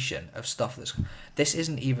summation of stuff this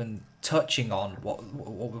isn't even touching on what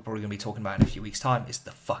we're probably going to be talking about in a few weeks' time. Is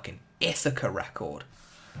the fucking Ithaca record.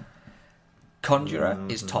 Conjurer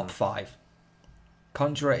is top 5.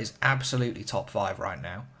 Conjurer is absolutely top 5 right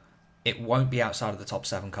now. It won't be outside of the top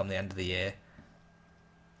 7 come the end of the year,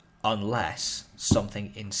 unless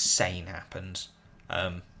something insane happens,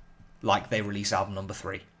 like they release album number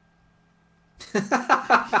 3.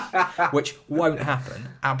 Which won't happen,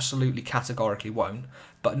 absolutely categorically won't,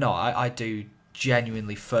 but no, I do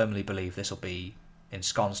genuinely firmly believe this will be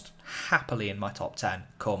ensconced happily in my top 10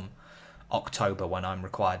 come October when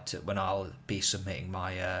I'll be submitting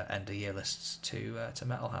my end of year lists to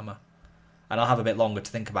Metal Hammer, and I'll have a bit longer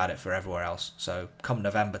to think about it for everywhere else. So come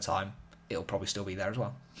November time, it'll probably still be there as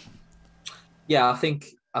well. Yeah, I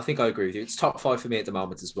think I agree with you. It's top 5 for me at the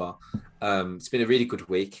moment as well. It's been a really good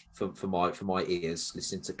week for my ears,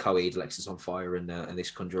 listening to Coheed, Alexis on Fire, and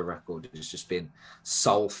this Conjurer record. It's just been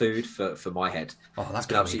soul food for my head. Oh, that's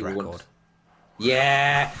Coheed record.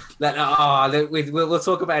 Yeah, we'll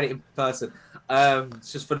talk about it in person.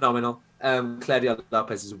 It's just phenomenal. Claudio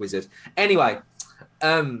Lopez is a wizard. Anyway,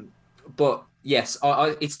 but yes,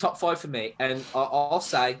 it's top 5 for me, and I'll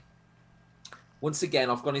say, once again,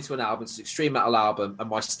 I've gone into an album, it's an extreme metal album, and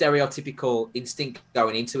my stereotypical instinct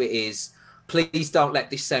going into it is, please don't let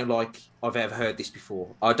this sound like I've ever heard this before.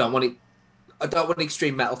 I don't want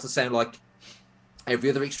extreme metal to sound like every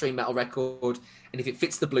other extreme metal record. And if it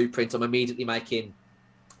fits the blueprint, I'm immediately making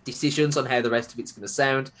decisions on how the rest of it's going to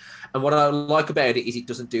sound. And what I like about it is it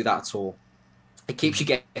doesn't do that at all. It keeps you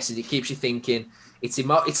guessing. It keeps you thinking. It's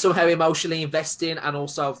somehow emotionally investing and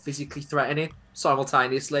also physically threatening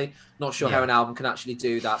simultaneously. Not sure how an album can actually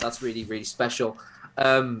do that. That's really, really special.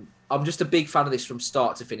 I'm just a big fan of this from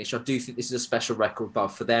start to finish. I do think this is a special record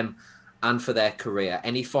both for them and for their career.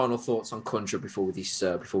 Any final thoughts on Conjurer before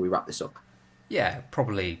we wrap this up? Yeah,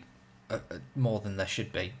 probably more than there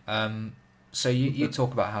should be. So you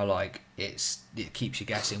talk about how like it keeps you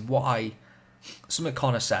guessing. Something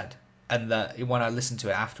Connor said, and that when I listened to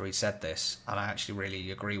it after he said this, and I actually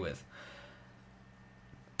really agree with.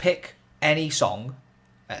 Pick any song,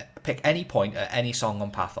 pick any point at any song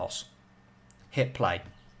on Pathos, hit play.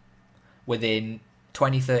 Within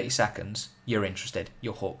 20-30 seconds, you're interested,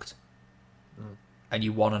 you're hooked, and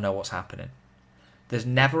you want to know what's happening. There's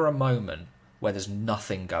never a moment where there's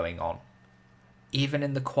nothing going on. Even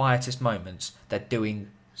in the quietest moments, they're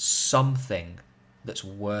doing something that's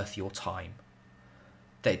worth your time.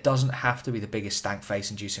 That it doesn't have to be the biggest stank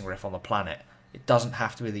face inducing riff on the planet. It doesn't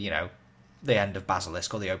have to be the end of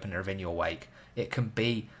Basilisk or the opener of In Your Wake. It can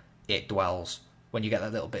be It Dwells, when you get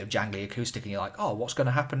that little bit of jangly acoustic and you're like, oh, what's going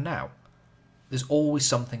to happen now? There's always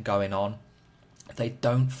something going on. They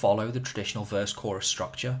don't follow the traditional verse-chorus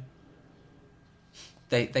structure.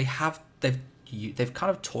 They've kind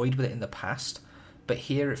of toyed with it in the past, but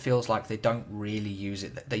here it feels like they don't really use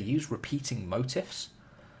it. They use repeating motifs,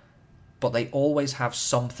 but they always have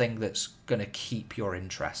something that's going to keep your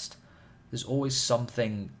interest. There's always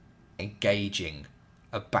something engaging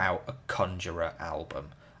about a Conjurer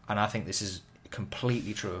album, and I think this is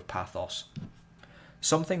completely true of Pathos.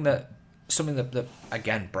 Something that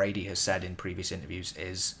again Brady has said in previous interviews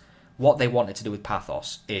is what they wanted to do with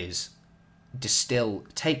Pathos is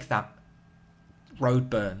take that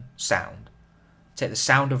Roadburn sound, take the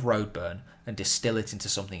sound of Roadburn and distill it into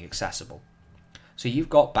something accessible. So you've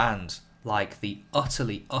got bands like the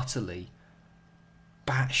utterly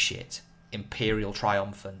batshit Imperial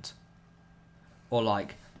Triumphant, or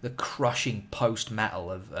like the crushing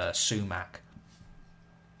post-metal of Sumac.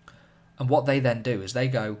 And what they then do is they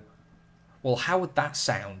go, well, how would that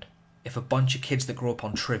sound if a bunch of kids that grew up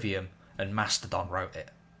on Trivium and Mastodon wrote it,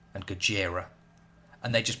 and Gojira,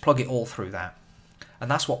 and they just plug it all through that.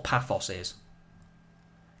 And that's what Pathos is.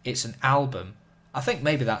 It's an album. I think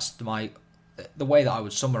maybe that's the way that I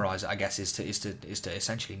would summarize it, I guess, is to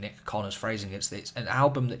essentially Nick Connor's phrasing. It's an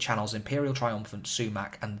album that channels Imperial Triumphant,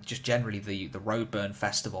 Sumac, and just generally the Roadburn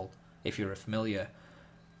Festival, if you're familiar.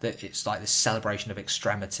 That it's like this celebration of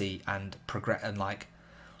extremity and like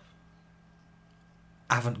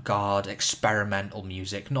avant-garde experimental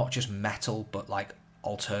music, not just metal but like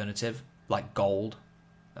alternative, like Gold,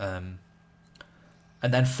 and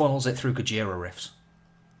then funnels it through Gojira riffs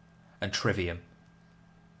and Trivium.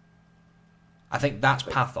 I think that's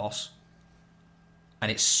Pathos, and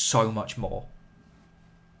it's so much more.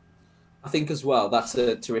 I think as well that's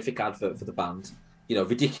a terrific advert for the band. You know,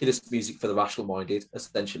 ridiculous music for the rational minded.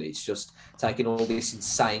 Essentially, it's just taking all this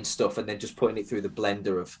insane stuff and then just putting it through the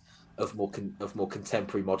blender of more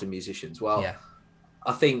contemporary modern musicians. Well, yeah.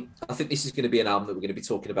 I think this is going to be an album that we're going to be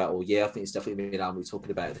talking about all year. I think it's definitely going to be an album we're talking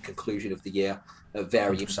about at the conclusion of the year at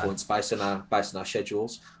varying 100%. Points based on our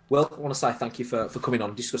schedules. Well, I want to say thank you for coming on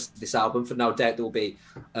and discussing this album. For no doubt there will be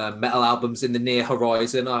metal albums in the near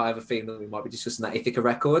horizon. I have a feeling that we might be discussing that Ithaca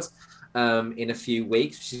record in a few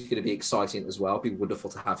weeks, which is going to be exciting as well. It'll be wonderful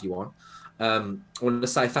to have you on. I want to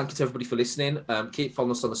say thank you to everybody for listening. Keep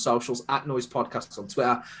following us on the socials at Noise Podcasts on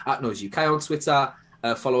Twitter, at Noise UK on Twitter.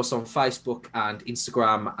 Follow us on Facebook and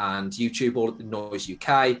Instagram and YouTube, all at the Noise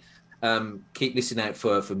UK. Keep listening out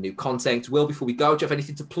for new content. Will, before we go, do you have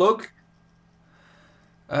anything to plug?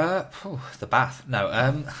 The bath.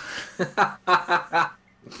 No.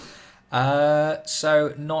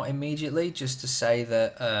 So not immediately, just to say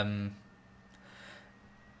that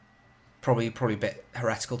probably a bit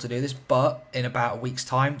heretical to do this, but in about a week's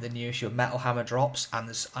time, the new issue of Metal Hammer drops,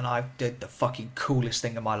 and I did the fucking coolest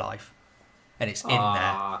thing of my life, and it's in there.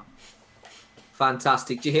 Ah,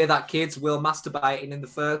 fantastic. Do you hear that, kids? Will masturbating in the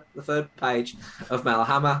third page of Metal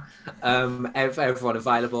Hammer. Everyone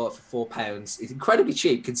available for £4. It's incredibly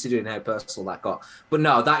cheap considering how personal that got. But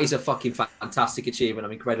no, that is a fucking fantastic achievement.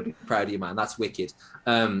 I'm incredibly proud of you, man. That's wicked.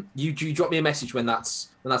 You drop me a message when that's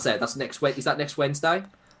it. That's next week. Is that next Wednesday?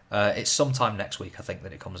 It's sometime next week, I think,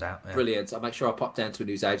 that it comes out. Yeah. Brilliant. I'll make sure I pop down to a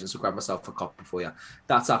newsagent and grab myself a copy for you.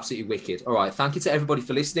 That's absolutely wicked. All right. Thank you to everybody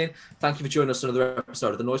for listening. Thank you for joining us on another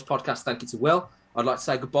episode of the Noise Podcast. Thank you to Will. I'd like to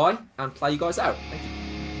say goodbye and play you guys out. Thank you.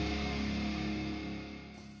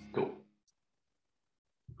 Cool.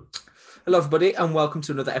 Hello, everybody, and welcome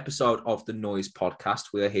to another episode of the Noise Podcast.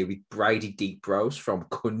 We are here with Brady Deep Bros from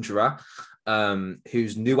Conjurer,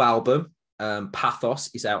 whose new album, Pathos,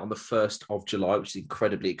 is out on the 1st of July, which is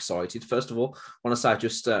incredibly excited. First of all, I want to say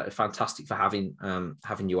just fantastic for having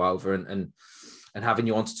you over and having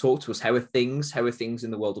you on to talk to us. How are things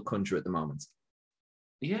in the world of Conjurer at the moment?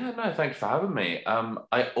 Yeah, no, thanks for having me.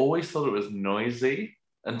 I always thought it was noisy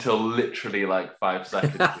until literally like 5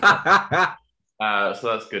 seconds ago. So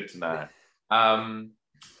that's good to know.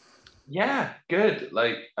 Yeah, good.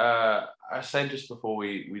 Like I was saying just before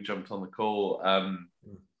we jumped on the call,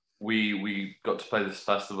 we got to play this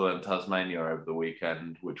festival in Tasmania over the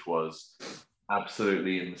weekend, which was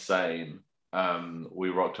absolutely insane. We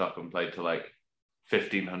rocked up and played to like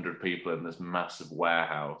 1,500 people in this massive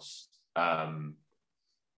warehouse.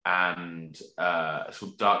 And it's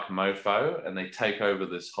called Dark Mofo, and they take over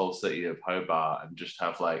this whole city of Hobart and just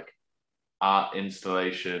have like art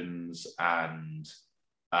installations and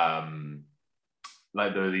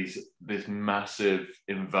like there are this massive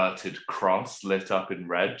inverted cross lit up in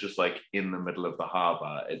red, just like in the middle of the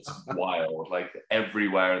harbour. It's wild. Like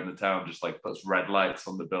everywhere in the town just like puts red lights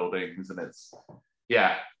on the buildings, and it's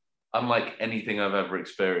unlike anything I've ever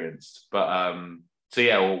experienced. But so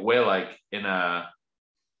yeah, well, we're like in a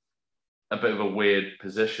bit of a weird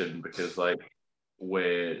position because like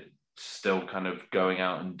we're still kind of going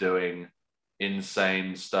out and doing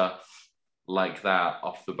insane stuff like that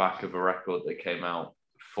off the back of a record that came out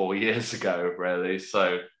 4 years ago, really.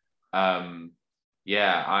 So I'm in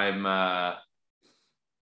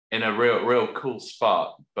a real cool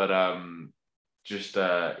spot, but just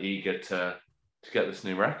eager to get this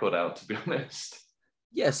new record out, to be honest.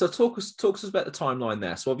 Yeah, so talk us about the timeline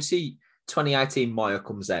there. So obviously 2018 Maya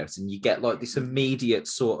comes out and you get like this immediate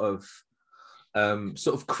sort of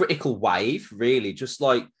critical wave, really, just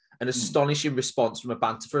like an astonishing response from a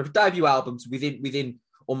band for debut albums within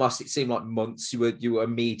almost, it seemed like months. You were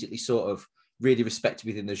immediately sort of really respected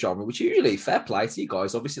within the genre, which usually fair play to you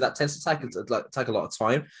guys. Obviously, that tends to take a lot of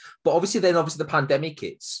time, but obviously the pandemic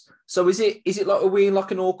hits. So is it like, are we in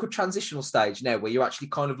like an awkward transitional stage now where you're actually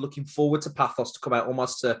kind of looking forward to Pathos to come out,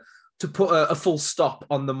 almost to put a full stop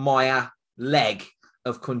on the Maya leg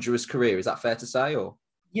of Conjurer's career? Is that fair to say? Or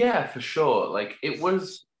yeah, for sure. Like it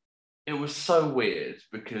was so weird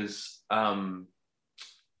because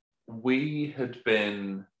we had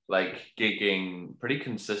been like gigging pretty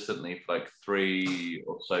consistently for like 3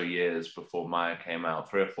 or so years before Maya came out,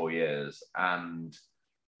 3 or 4 years, and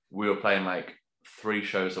we were playing like 3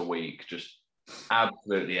 shows a week, just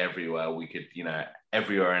absolutely everywhere we could,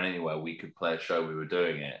 everywhere and anywhere we could play a show, we were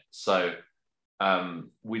doing it. So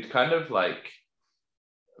we'd kind of like,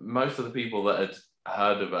 most of the people that had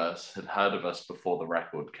heard of us before the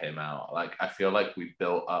record came out. Like I feel like we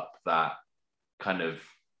built up that kind of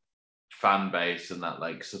fan base and that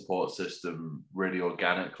like support system really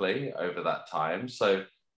organically over that time. So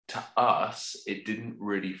to us, it didn't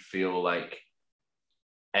really feel like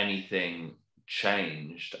anything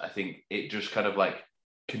changed. I think it just kind of like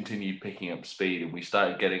continued picking up speed, and we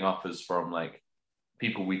started getting offers from like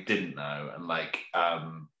people we didn't know, and like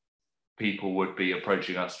people would be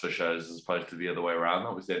approaching us for shows as opposed to the other way around.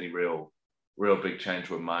 That was the only real big change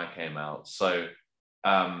when Maya came out. So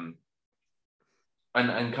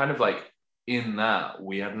and kind of like in that,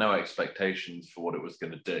 we had no expectations for what it was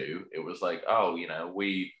going to do. It was like, oh,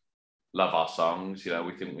 we love our songs,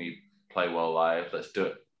 we think we play well live, let's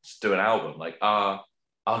do an album. Like our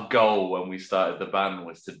goal when we started the band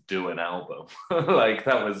was to do an album. Like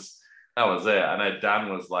that was it. I know Dan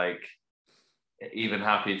was like even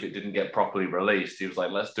happy if it didn't get properly released. He was like,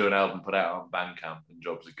 let's do an album, put it out on Bandcamp, and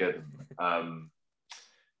jobs are good.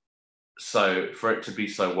 So for it to be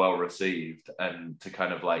so well received and to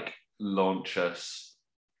kind of like launch us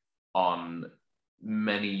on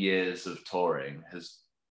many years of touring has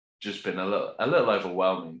just been a little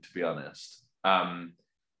overwhelming, to be honest.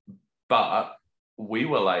 But we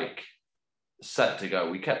were like set to go.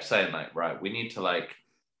 We kept saying like, right, we need to like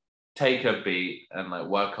take a beat and like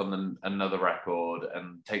work on another record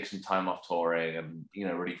and take some time off touring and, you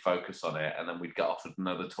know, really focus on it. And then we'd get offered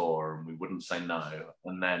another tour and we wouldn't say no.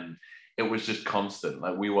 And then it was just constant.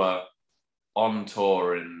 Like we were on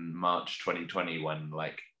tour in March 2020 when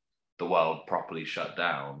like the world properly shut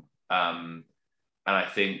down. And I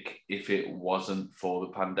think if it wasn't for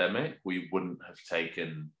the pandemic, we wouldn't have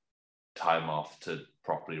taken time off to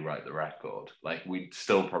properly write the record. Like we'd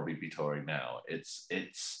still probably be touring now. It's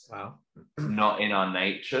Wow. not in our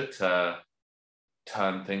nature to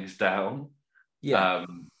turn things down. Yeah.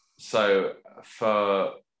 So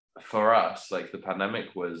for us, like the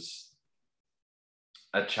pandemic was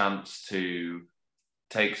a chance to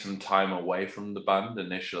take some time away from the band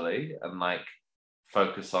initially and like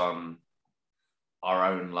focus on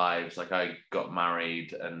our own lives. Like I got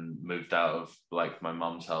married and moved out of like my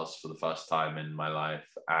mum's house for the first time in my life,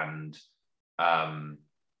 and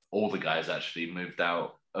all the guys actually moved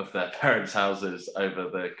out of their parents' houses over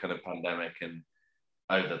the kind of pandemic and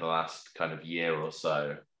over the last kind of year or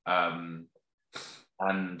so, and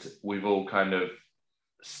we've all kind of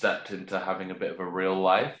stepped into having a bit of a real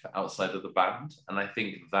life outside of the band, and I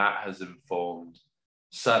think that has informed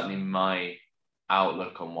certainly my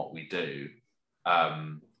outlook on what we do.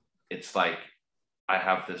 It's like I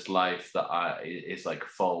have this life that is like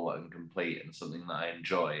full and complete and something that I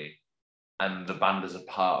enjoy, and the band is a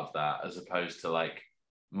part of that, as opposed to like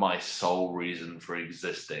my sole reason for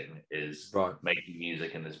existing is making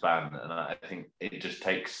music in this band. And I think it just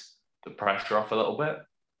takes the pressure off a little bit.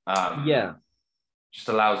 Just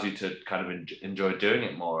allows you to kind of enjoy doing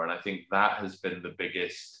it more. And I think that has been the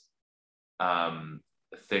biggest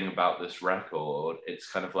thing about this record. It's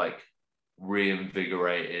kind of like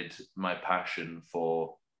reinvigorated my passion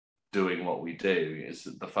for doing what we do. It's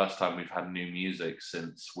the first time we've had new music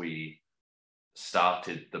since we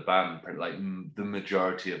started the band. Like the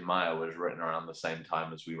majority of Maya was written around the same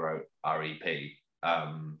time as we wrote our EP,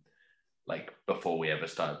 like before we ever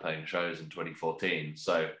started playing shows in 2014.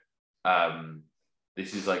 So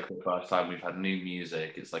this is like the first time we've had new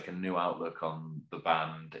music. It's like a new outlook on the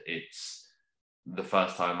band. It's the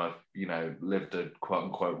first time I've, you know, lived a quote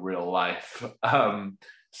unquote real life.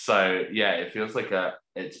 So yeah, it feels like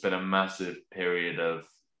it's been a massive period of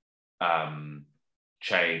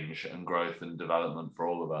change and growth and development for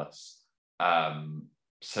all of us.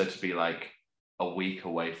 So to be like a week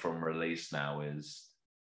away from release now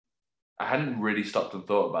I hadn't really stopped and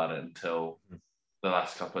thought about it until the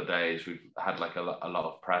last couple of days. We've had like a lot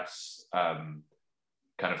of press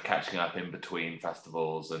kind of catching up in between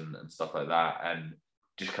festivals and stuff like that, and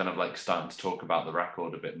just kind of like starting to talk about the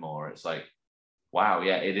record a bit more. It's like, wow,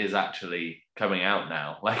 yeah, it is actually coming out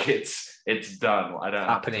now. Like it's done. I don't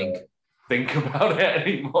happening. Have to think about it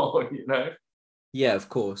anymore, you know? Yeah, of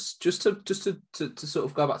course. Just to sort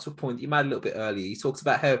of go back to a point that you made a little bit earlier, you talked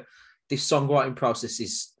about how this songwriting process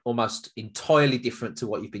is almost entirely different to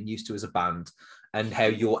what you've been used to as a band, and how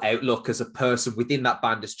your outlook as a person within that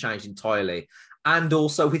band has changed entirely. And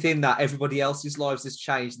also within that, everybody else's lives has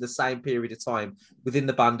changed in the same period of time within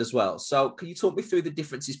the band as well. So can you talk me through the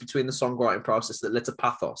differences between the songwriting process that led to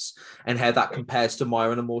Pathos and how that compares to Maya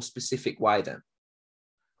in a more specific way then?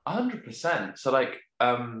 100%. So like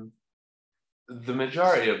the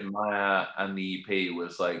majority of Maya and the EP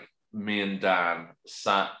was like me and Dan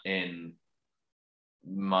sat in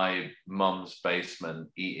my mum's basement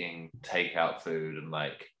eating takeout food and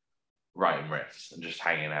like writing riffs and just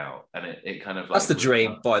hanging out, and it kind of like, that's the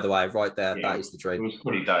dream, by the way, right there. Yeah, that is the dream. It was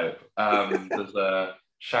pretty dope. There's a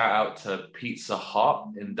shout out to Pizza Hut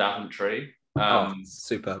in Daventry.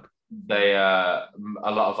 Superb. They a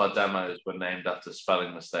lot of our demos were named after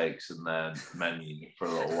spelling mistakes in their menu for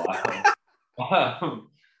a little while.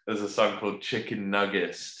 There's a song called Chicken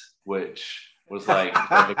Nuggist, which was like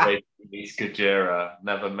East Gajira,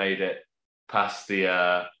 never made it past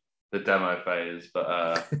the demo phase,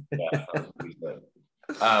 but yeah, that was pretty good.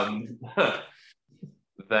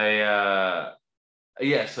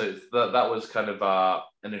 So that was kind of our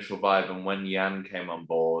initial vibe, and when Jan came on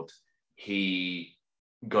board, he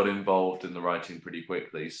got involved in the writing pretty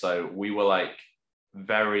quickly. So we were like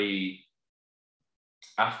very,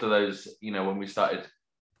 after those, you know, when we started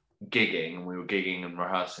gigging, and we were gigging and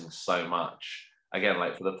rehearsing so much, again,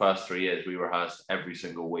 like for the first 3 years, we rehearsed every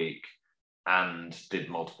single week and did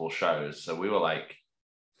multiple shows. So we were like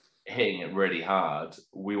hitting it really hard.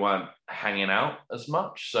 We weren't hanging out as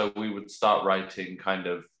much. So we would start writing kind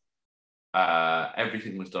of,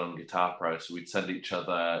 everything was done on Guitar Pro. So we'd send each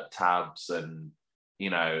other tabs and,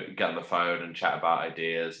 get on the phone and chat about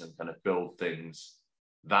ideas and kind of build things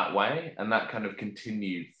that way. And that kind of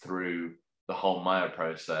continued through the whole Maya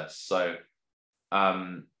process. So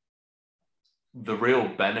the real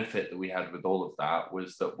benefit that we had with all of that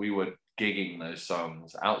was that we were gigging those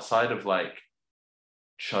songs outside of like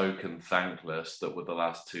Choke and Thankless, that were the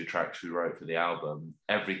last 2 tracks we wrote for the album.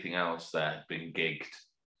 Everything else there had been gigged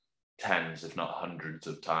tens, if not hundreds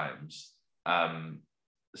of times.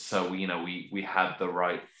 So we had the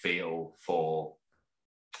right feel for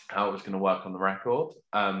how it was going to work on the record.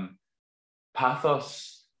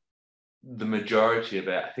 Pathos, the majority of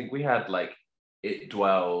it, I think we had like It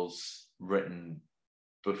Dwells written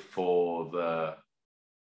before the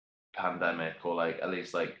pandemic, or like at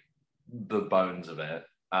least like the bones of it.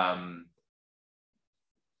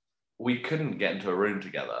 We couldn't get into a room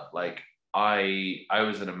together. Like I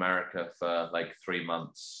was in America for like 3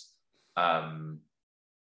 months,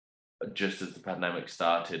 just as the pandemic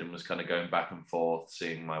started, and was kind of going back and forth,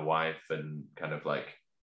 seeing my wife, and kind of like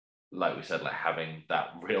we said, like having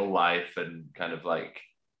that real life, and kind of like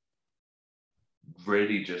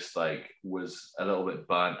really just like was a little bit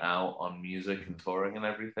burnt out on music and touring and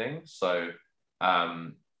everything. So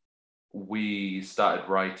we started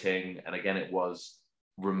writing, and again, it was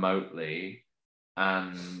remotely,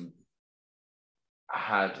 and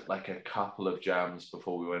had like a couple of jams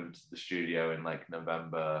before we went to the studio in like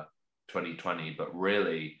November 2020. But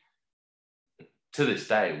really, to this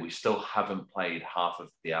day, we still haven't played half of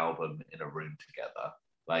the album in a room together.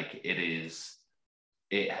 Like it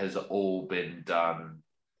has all been done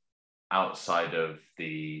outside of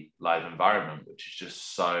the live environment, which is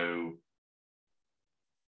just so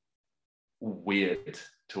weird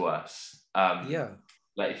to us.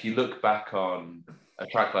 Like if you look back on a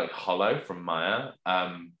track like Hollow from Maya,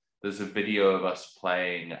 there's a video of us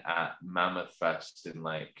playing at Mammoth Fest in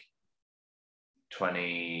like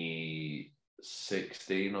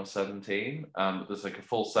 2016 or 17. There's like a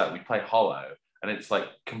full set. We play Hollow, and it's like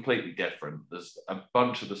completely different. There's a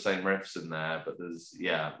bunch of the same riffs in there, but there's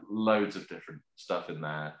loads of different stuff in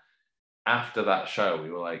there. After that show, we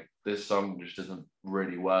were like, this song just isn't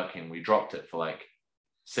really working. We dropped it for like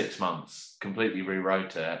 6 months, completely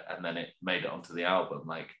rewrote it, and then it made it onto the album.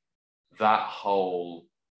 Like that whole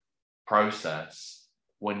process,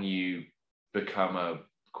 when you become a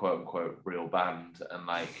quote unquote real band and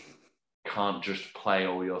like can't just play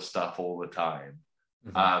all your stuff all the time,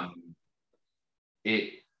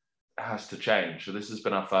 it has to change. So this has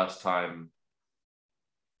been our first time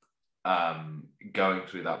going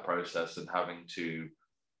through that process and having to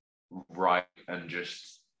write and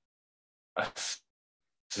just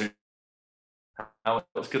assume how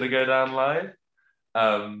it's going to go down live,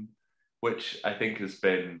 which I think has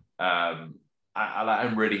been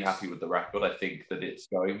I'm really happy with the record. I think that it's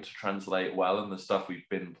going to translate well, and the stuff we've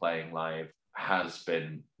been playing live has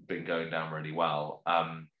been going down really well.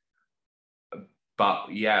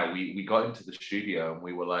 But yeah, we got into the studio and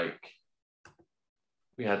we were like,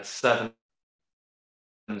 we had 7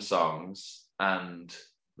 songs, and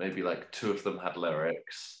maybe like 2 of them had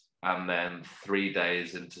lyrics. And then 3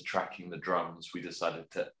 days into tracking the drums, we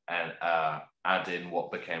decided to add in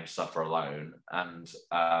what became Suffer Alone. And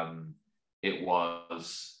it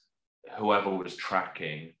was whoever was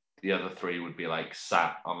tracking, the other 3 would be like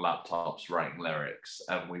sat on laptops writing lyrics,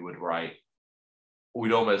 and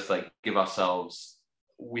we'd almost like give ourselves,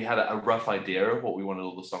 we had a rough idea of what we wanted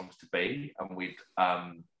all the songs to be, and we'd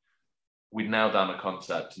nailed down a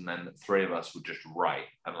concept, and then 3 of us would just write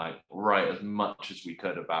write as much as we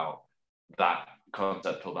could about that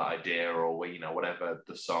concept or that idea, or whatever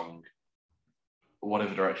the song,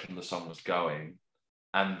 whatever direction the song was going.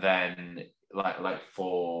 And then like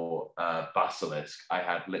for Basilisk, I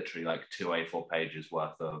had literally like 2 A4 pages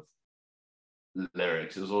worth of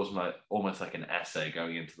lyrics. It was almost like an essay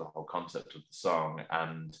going into the whole concept of the song,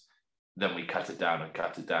 and then we cut it down and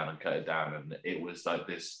cut it down and cut it down, and it was like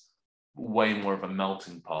this way more of a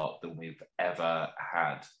melting pot than we've ever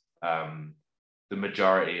had. The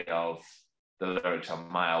majority of the lyrics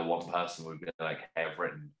on Maya, one person would be like, hey, I've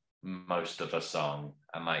written most of a song,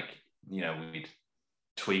 and like we'd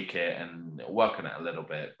tweak it and work on it a little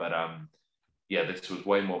bit, but this was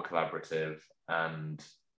way more collaborative, and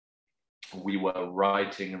we were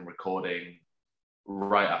writing and recording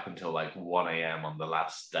right up until like 1 a.m. on the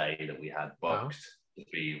last day that we had booked to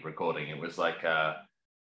be recording. It was like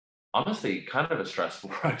honestly kind of a stressful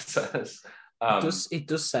process. It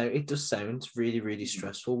does sound really, really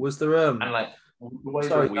stressful. Was there and like the way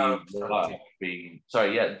that we work being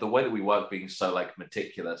the way that we work being so like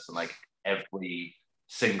meticulous, and like every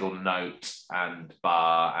single note and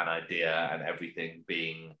bar and idea and everything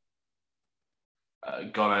being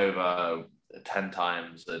gone over 10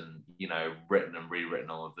 times and, you know, written and rewritten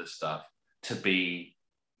all of this stuff, to be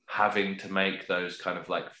having to make those kind of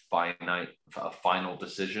like final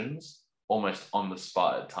decisions almost on the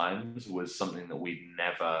spot at times was something that we'd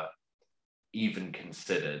never even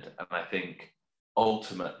considered. And I think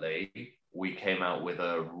ultimately we came out with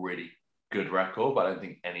a really good record, but I don't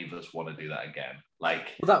think any of us want to do that again. Like,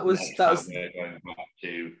 Well, we're going back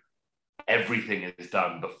to everything is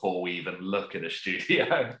done before we even look at a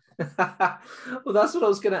studio. Well, that's what I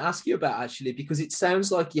was going to ask you about, actually, because it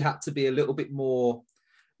sounds like you had to be a little bit more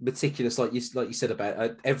meticulous, like you said,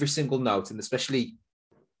 about every single note, and especially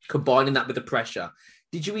combining that with the pressure.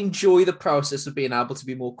 Did you enjoy the process of being able to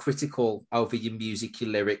be more critical over your music, your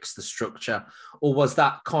lyrics, the structure, or was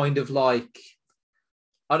that kind of like,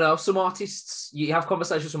 I know some artists, you have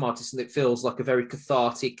conversations with some artists and it feels like a very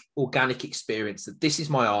cathartic, organic experience, that this is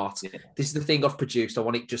my art. Yeah. This is the thing I've produced. I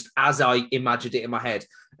want it just as I imagined it in my head.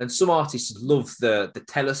 And some artists love the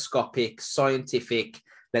telescopic, scientific,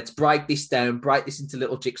 let's break this down, break this into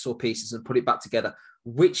little jigsaw pieces and put it back together.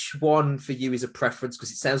 Which one for you is a preference?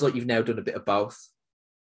 Because it sounds like you've now done a bit of both.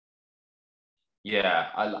 Yeah,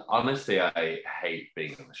 honestly, I hate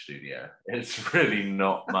being in the studio. It's really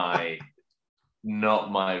not my...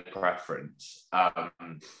 not my preference.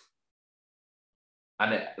 And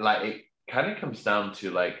it kind of comes down to,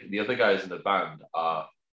 like, the other guys in the band are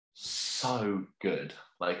so good.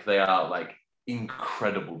 Like, they are like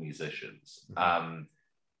incredible musicians.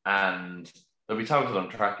 And there'll be times when I'm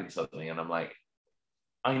tracking something and I'm like,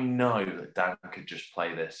 I know that Dan could just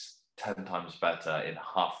play this 10 times better in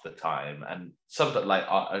half the time. And something like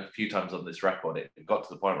a few times on this record, it got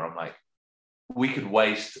to the point where I'm like, we could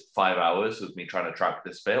waste 5 hours with me trying to track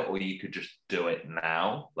this bit, or you could just do it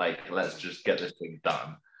now. Like, let's just get this thing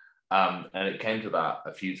done. And it came to that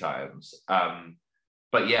a few times.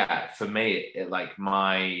 But yeah, for me, it like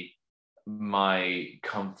my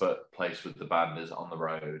comfort place with the band is on the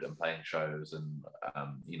road and playing shows and,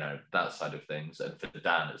 you know, that side of things. And for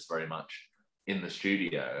Dan, it's very much in the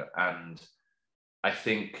studio. And I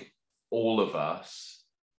think all of us,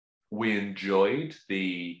 we enjoyed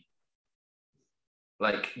the,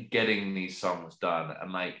 like, getting these songs done.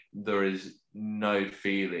 And like, there is no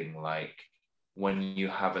feeling like when you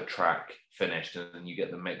have a track finished and then you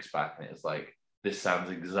get the mix back and it's like, this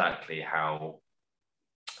sounds exactly how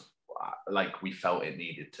like we felt it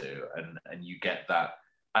needed to. And you get that.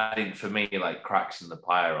 I think for me, like, Cracks in the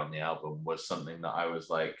Pyre on the album was something that I was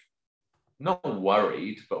like, not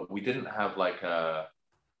worried, but we didn't have like a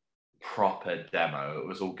proper demo. It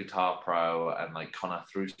was all Guitar Pro, and like Connor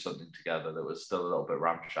threw something together that was still a little bit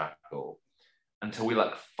ramshackle until we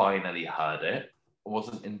like finally heard it. I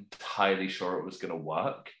wasn't entirely sure it was going to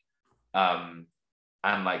work. And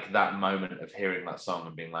like that moment of hearing that song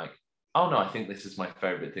and being like, oh no, I think this is my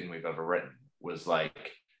favorite thing we've ever written, was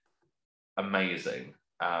like amazing.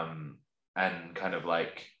 And kind of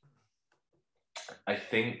like, I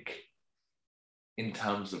think in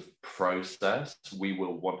terms of process, we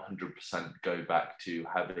will 100% go back to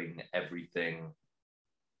having everything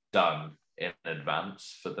done in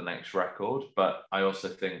advance for the next record. But I also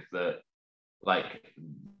think that like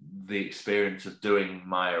the experience of doing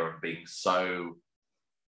Maya and being so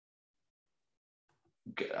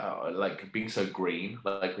being so green,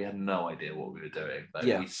 like we had no idea what we were doing.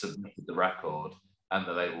 Like, we submitted the record and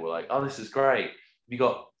the label were like, oh, this is great. You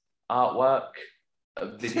got artwork,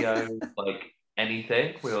 a video, like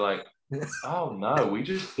anything? We were like, oh no, we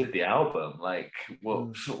just did the album. Like,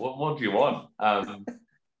 what do you want? And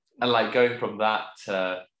like going from that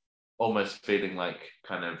to almost feeling like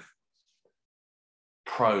kind of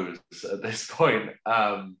pros at this point,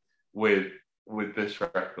 with this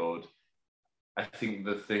record. I think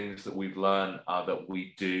the things that we've learned are that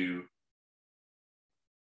we do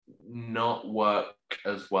not work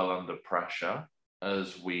as well under pressure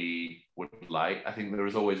as we would like. I think there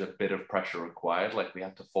is always a bit of pressure required. Like, we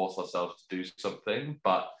have to force ourselves to do something,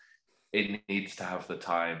 but it needs to have the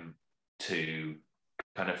time to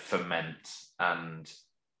kind of ferment and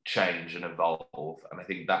change and evolve. And I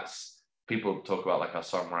think that's, people talk about like our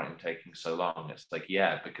songwriting taking so long. It's like,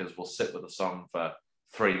 yeah, because we'll sit with a song for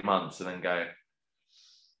 3 months and then go,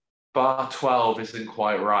 bar 12 isn't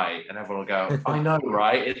quite right, and everyone will go, I know,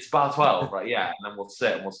 right? It's bar 12, right? Yeah. And then we'll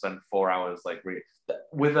sit and we'll spend 4 hours like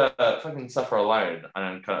with a fucking Suffer Alone,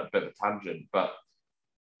 and kind of a bit of a tangent, but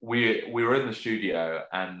we were in the studio,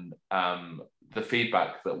 and the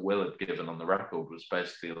feedback that Will had given on the record was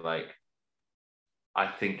basically like, I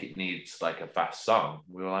think it needs like a fast song.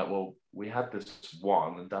 We were like, well, we had this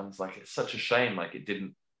one, and Dan's like, it's such a shame like it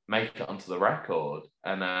didn't make it onto the record.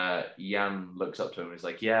 And Jan looks up to him and he's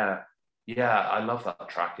like, yeah, yeah, I love that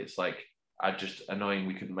track. It's like, I just annoying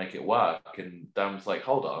we couldn't make it work. And Dan was like,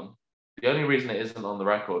 hold on. The only reason it isn't on the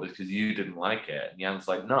record is because you didn't like it. And Jan's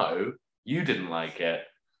like, no, you didn't like it.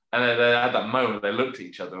 And then they had that moment, they looked at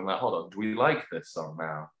each other and like, hold on, do we like this song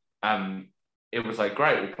now? And it was like,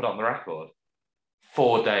 great, we put it on the record.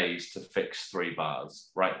 4 days to fix 3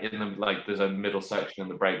 bars, right? In the like, there's a middle section in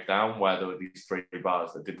the breakdown where there were these 3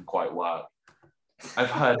 bars that didn't quite work.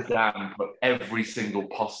 I've heard Dan put every single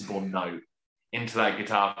possible note into that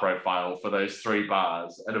guitar profile for those 3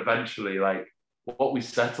 bars, and eventually, like, what we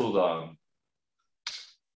settled on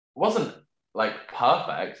wasn't like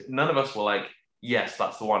perfect. None of us were like, yes,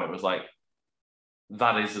 that's the one. It was like,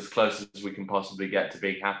 that is as close as we can possibly get to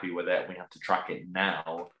being happy with it. We have to track it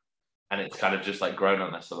now, and it's kind of just like grown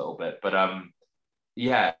on us a little bit. But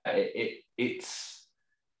yeah, it's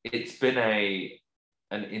been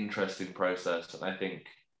an interesting process, and I think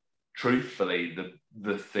truthfully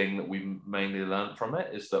the thing that we mainly learned from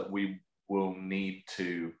it is that we will need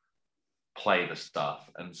to play the stuff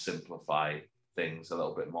and simplify things a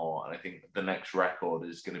little bit more. And I think the next record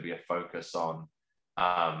is going to be a focus on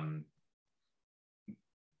kind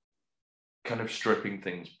of stripping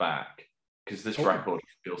things back, because this record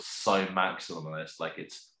feels so maximalist, like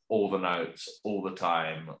it's all the notes all the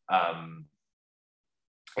time.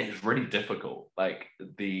 It's really difficult, like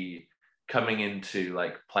the coming into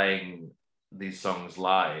like playing these songs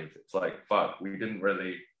live. It's like, fuck, we didn't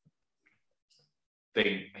really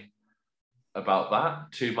think about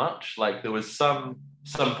that too much. Like there was some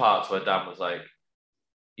parts where Dan was like,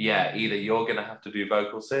 yeah, either you're gonna have to do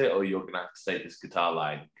vocals here or you're gonna have to take this guitar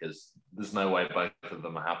line, because there's no way both of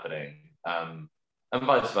them are happening. And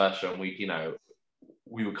vice versa. And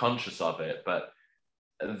we were conscious of it, but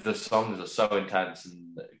the songs are so intense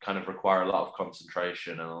and kind of require a lot of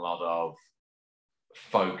concentration and a lot of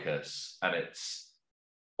focus, and it's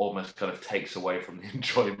almost kind of takes away from the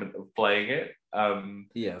enjoyment of playing it,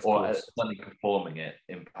 or certainly performing it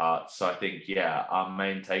in parts. So I think, yeah, our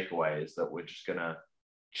main takeaway is that we're just gonna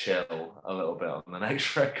chill a little bit on the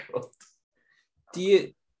next record.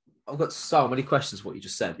 I've got so many questions what you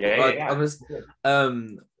just said. Yeah.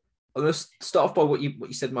 I'm going to start off by what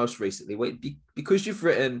you said most recently. Because you've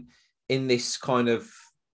written in this kind of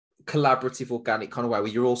collaborative, organic kind of way where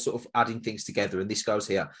you're all sort of adding things together, and this goes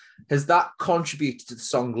here. Has that contributed to the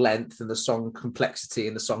song length and the song complexity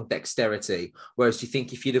and the song dexterity? Whereas do you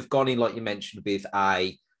think if you'd have gone in, like you mentioned, with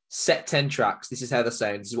a set 10 tracks, this is how they're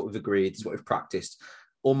sound, this is what we've agreed, this is what we've practiced,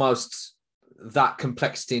 almost that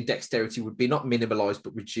complexity and dexterity would be not minimalized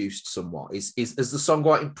but reduced somewhat? Is the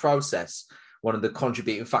songwriting process one of the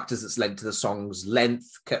contributing factors that's led to the song's length,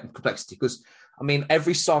 complexity? Because I mean,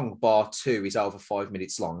 every song bar 2 is over 5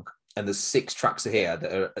 minutes long, and there's 6 tracks here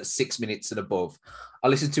that are at 6 minutes and above. I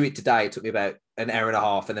listened to it today. It took me about an hour and a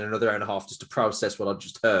half, and then another hour and a half just to process what I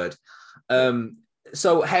just heard.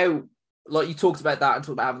 So how, like you talked about that and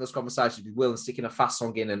talked about having those conversations with Will and sticking a fast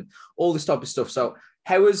song in and all this type of stuff. So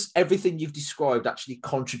how has everything you've described actually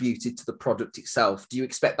contributed to the product itself? Do you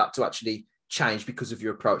expect that to actually change because of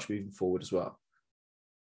your approach moving forward as well?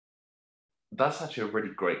 That's actually a really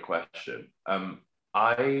great question. I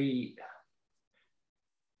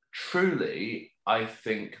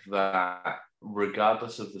think that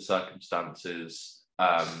regardless of the circumstances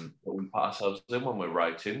that we put ourselves in when we're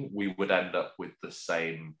writing, we would end up with the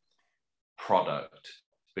same product,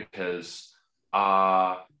 because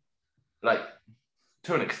like,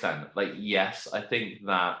 to an extent, like, yes, I think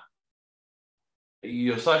that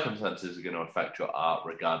your circumstances are going to affect your art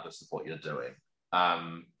regardless of what you're doing.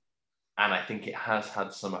 And I think it has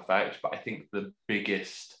had some effect, but I think the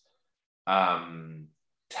biggest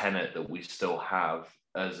tenet that we still have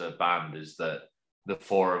as a band is that the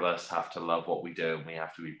 4 of us have to love what we do, and we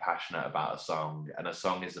have to be passionate about a song, and a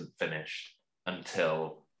song isn't finished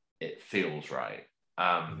until it feels right.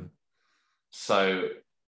 So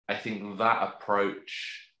I think that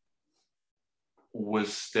approach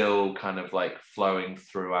was still kind of like flowing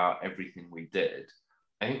throughout everything we did.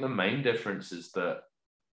 I think the main difference is that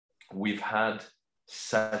we've had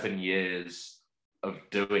 7 years of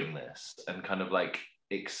doing this and kind of like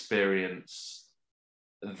experience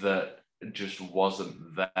that just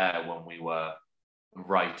wasn't there when we were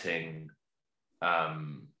writing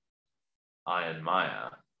Iron Maya,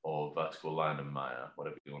 or Vertical Line and Maya,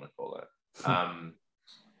 whatever you want to call it.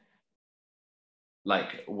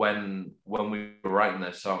 Like when we were writing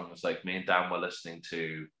those songs, like me and Dan were listening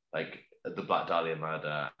to like the Black Dahlia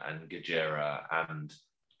Murder and Gojira, and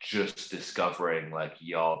just discovering like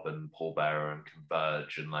Yob and Paul Bearer and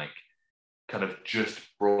Converge, and like kind of just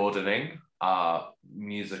broadening our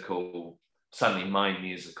musical, certainly my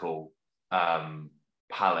musical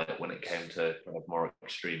palette when it came to kind of more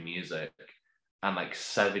extreme music. And like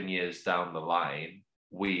 7 years down the line,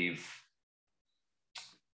 we've,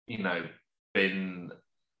 been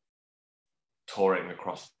touring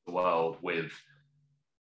across the world with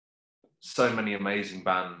so many amazing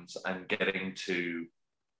bands and getting to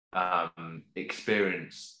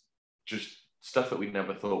experience just stuff that we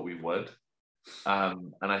never thought we would.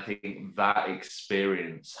 And I think that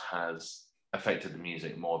experience has affected the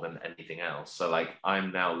music more than anything else. So like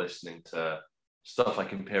I'm now listening to stuff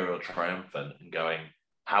like Imperial Triumphant and going,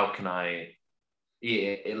 how can I,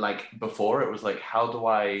 like before it was like, how do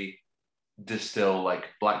I distill like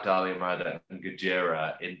Black Dahlia Murder and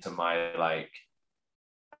Gojira into my like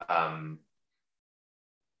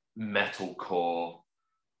metalcore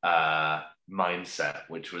mindset,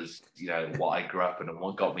 which was what I grew up in and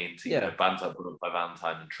what got me into bands like Bullet by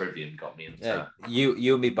Valentine and Trivium got me into. Yeah,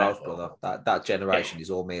 you and me both, brother. That generation is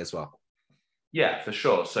all me as well. Yeah, for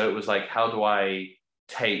sure. So it was like, how do I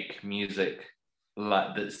take music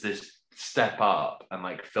like that's this step up and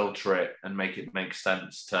like filter it and make it make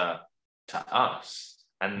sense to us?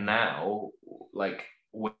 And now like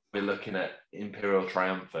we're looking at Imperial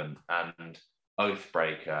Triumphant and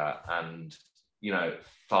Oathbreaker and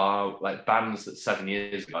far like bands that 7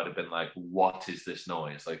 years ago I'd have been like, what is this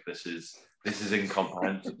noise? Like this is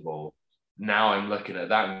incomprehensible. Now I'm looking at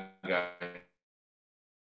that and going,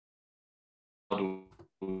 how do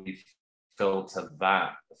we filter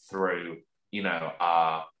that through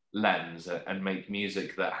our lens and make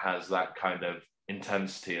music that has that kind of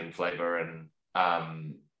intensity and flavor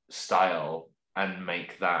and style and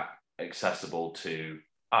make that accessible to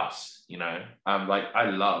us? Like I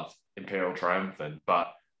love Imperial Triumphant,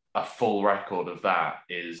 but a full record of that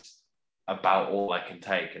is about all I can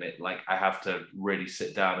take, and it like I have to really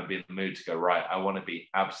sit down and be in the mood to go, right, I want to be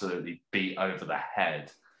absolutely beat over the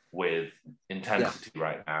head with intensity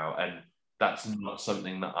right now, and that's not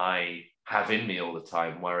something that I have in me all the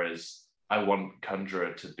time, whereas I want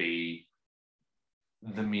Conjurer to be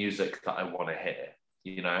the music that I want to hear,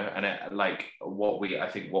 and it, like what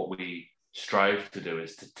we strive to do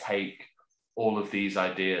is to take all of these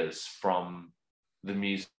ideas from the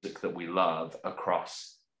music that we love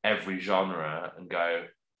across every genre and go,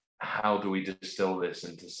 how do we distill this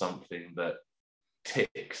into something that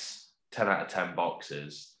ticks 10 out of 10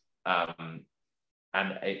 boxes? And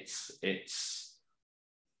it's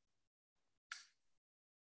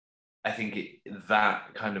I think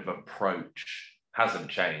that kind of approach hasn't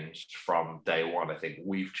changed from day one. I think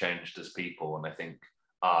we've changed as people, and I think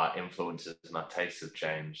our influences and our tastes have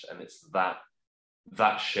changed, and it's that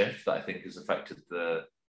shift that I think has affected the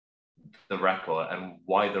record, and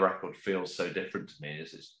why the record feels so different to me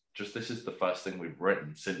is it's just this is the first thing we've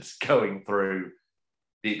written since going through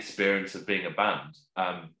the experience of being a band,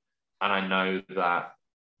 and I know that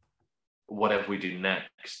whatever we do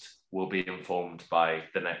next will be informed by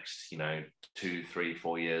the next 2, 3,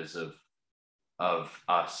 4 years of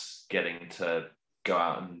us getting to go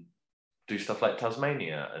out and do stuff like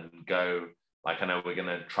Tasmania and go, like I know we're going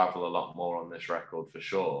to travel a lot more on this record for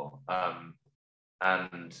sure.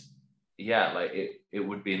 And yeah, like it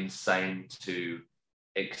would be insane to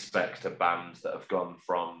expect a band that have gone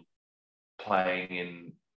from playing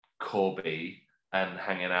in Corby and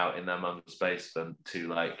hanging out in their mum's basement to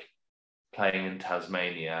like playing in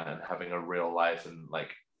Tasmania and having a real life, and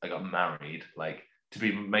like I got married, like to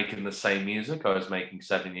be making the same music I was making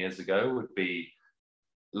 7 years ago would be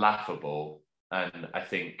laughable. And I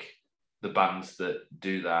think the bands that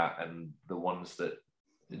do that and the ones that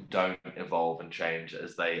don't evolve and change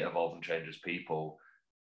as they evolve and change as people,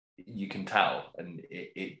 you can tell, and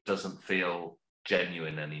it doesn't feel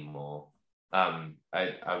genuine anymore. I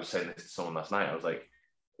was saying this to someone last night. I was like,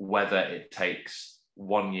 whether it takes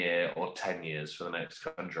 1 year or 10 years for the next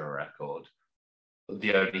Conjurer record,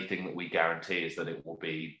 the only thing that we guarantee is that it will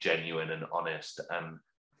be genuine and honest, and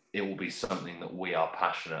it will be something that we are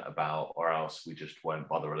passionate about, or else we just won't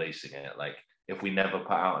bother releasing it. Like if we never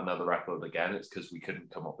put out another record again, it's because we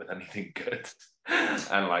couldn't come up with anything good.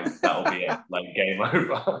 And like that'll be it, like game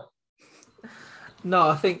over. No,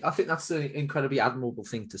 I think that's an incredibly admirable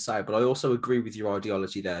thing to say, but I also agree with your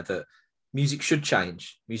ideology there that music should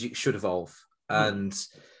change, music should evolve, and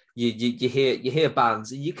you hear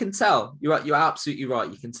bands, and you can tell. You're absolutely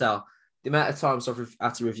right. You can tell the amount of times I've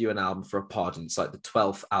had to review an album for a pod, and it's like the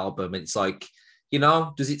 12th album, and it's like,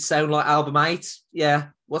 does it sound like album 8? Yeah.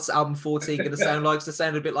 What's album 14 going to sound like? It's going to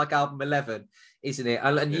sound a bit like album 11, isn't it?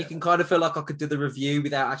 And you can kind of feel like I could do the review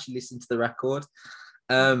without actually listening to the record.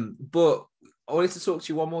 But I wanted to talk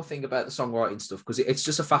to you one more thing about the songwriting stuff, because it's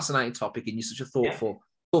just a fascinating topic, and you're such a thoughtful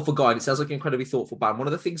guy. And it sounds like an incredibly thoughtful band. One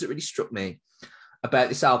of the things that really struck me about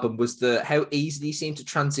this album was how easily he seemed to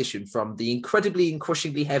transition from the incredibly and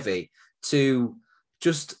crushingly heavy to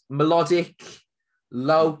just melodic,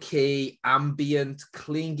 low-key, ambient,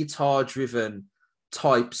 clean guitar-driven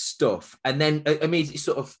type stuff. And then immediately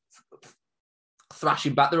sort of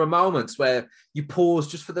thrashing back. There are moments where you pause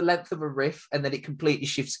just for the length of a riff and then it completely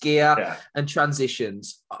shifts gear and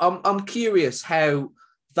transitions. I'm curious how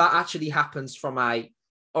that actually happens from all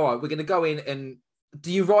right, we're going to go in and do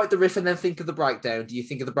you write the riff and then think of the breakdown? Do you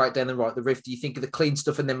think of the breakdown and write the riff? Do you think of the clean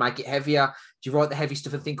stuff and then make it heavier? Do you write the heavy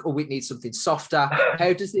stuff and think, it needs something softer?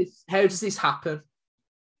 How does this happen?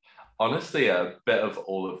 Honestly, a bit of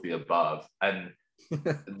all of the above. And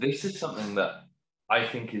this is something that I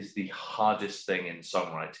think is the hardest thing in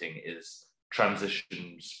songwriting is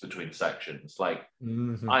transitions between sections. Like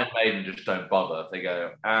Iron Maiden just don't bother. They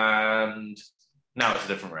go, and now it's a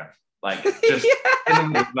different riff. Like just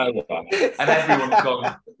in the middle of nowhere. And everyone's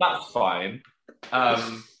gone, that's fine.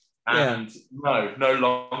 No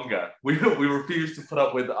longer. We refuse to put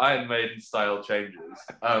up with Iron Maiden style changes.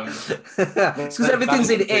 It's because everything's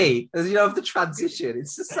in E. As you know, of the transition,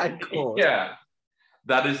 it's the same chord. Yeah.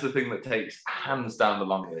 That is the thing that takes hands down the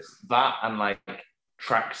longest. That and like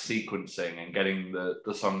track sequencing and getting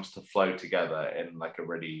the songs to flow together in like a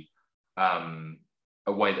really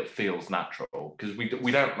a way that feels natural. Because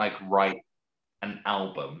we don't like write an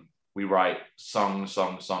album. We write song,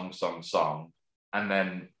 and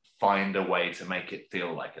then find a way to make it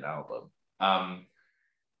feel like an album.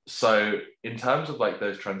 So in terms of like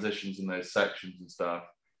those transitions and those sections and stuff,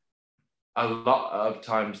 a lot of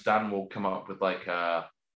times Dan will come up with like a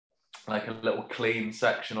little clean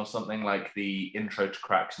section or something, like the intro to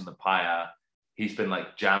Cracks in the Pyre. He's been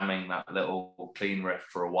like jamming that little clean riff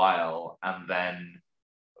for a while, and then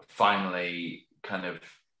finally kind of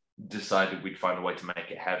decided we'd find a way to make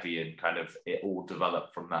it heavy, and kind of it all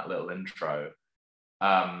developed from that little intro.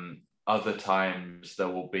 Other times there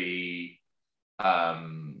will be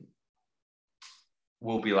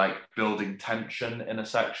we'll be like building tension in a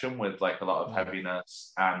section with like a lot of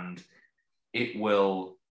heaviness, and it's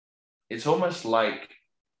almost like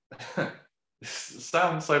it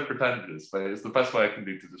sounds so pretentious, but it's the best way I can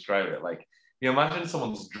do to describe it. Like, you imagine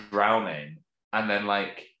someone's drowning and then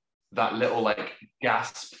like that little like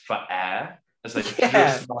gasp for air as they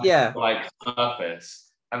just like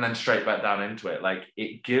surface and then straight back down into it. Like,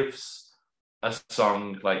 it gives a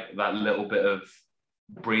song like that little bit of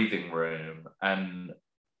breathing room. And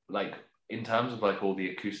like in terms of like all the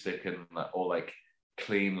acoustic and or like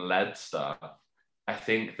clean lead stuff, I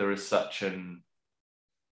think there is such an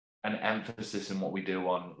emphasis in what we do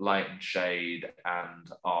on light and shade and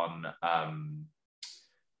on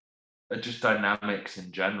just dynamics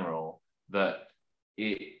in general, that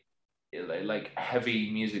it like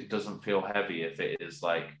heavy music doesn't feel heavy if it is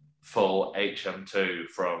like full HM2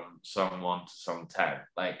 from song 1 to song 10.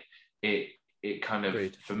 Like it kind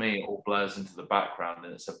of, for me, it all blurs into the background,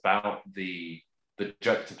 and it's about the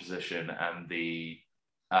juxtaposition and the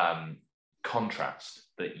contrast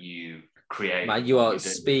that you create. Man, you are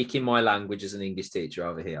speaking my language as an English teacher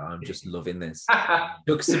over here. I'm just loving this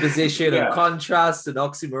juxtaposition and contrast and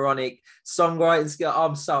oxymoronic songwriting skill.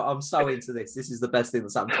 I'm so into this. This is the best thing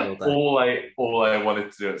that's happened to me all day. All I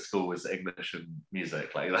wanted to do at school was English and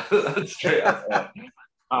music. Like that's straight up.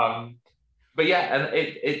 But yeah, and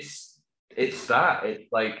it's that.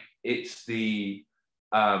 It's like it's the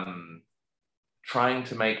trying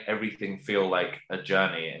to make everything feel like a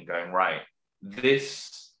journey and going, right,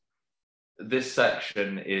 this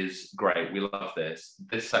section is great. We love this.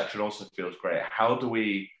 This section also feels great. How do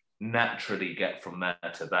we naturally get from there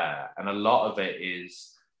to there? And a lot of it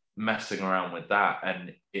is messing around with that,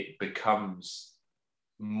 and it becomes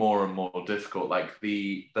more and more difficult. Like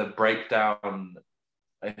the breakdown,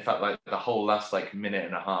 in fact, like the whole last like minute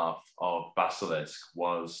and a half of Basilisk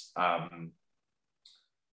was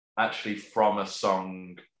actually from a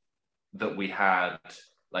song that we had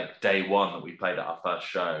like day one that we played at our first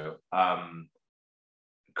show,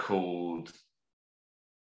 called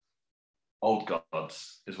Old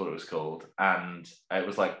Gods is what it was called. And it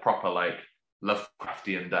was like proper like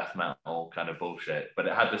Lovecraftian death metal kind of bullshit, but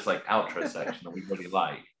it had this like outro section that we really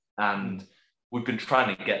like. And we've been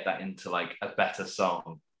trying to get that into like a better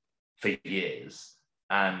song for years.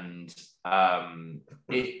 And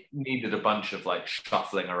it needed a bunch of like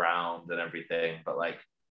shuffling around and everything, but like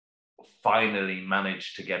finally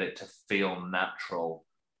managed to get it to feel natural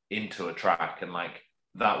into a track. And like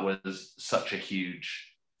that was such a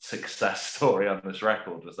huge success story on this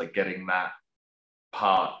record, was like getting that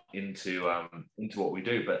part into what we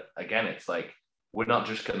do. But again, it's like we're not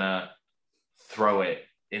just gonna throw it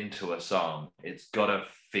into a song. It's gotta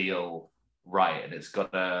feel right, and it's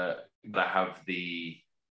gotta have the,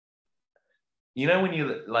 you know, when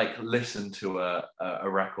you like listen to a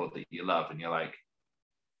record that you love and you're like,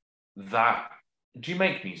 that, do you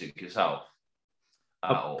make music yourself?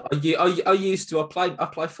 I used to. I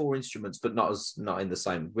play four instruments, but not in the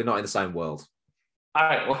same. We're not in the same world. All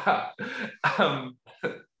right, well,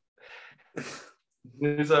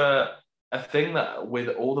 there's a thing that with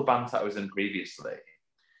all the bands that I was in previously,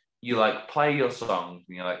 you like play your song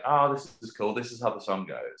and you're like, oh, this is cool, this is how the song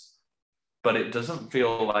goes, but it doesn't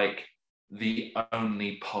feel like the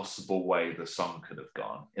only possible way the song could have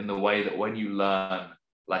gone, in the way that when you learn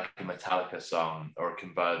like a Metallica song or a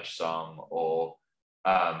Converge song or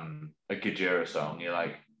a Gojira song, you're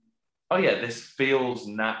like, oh yeah, this feels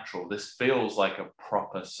natural, this feels like a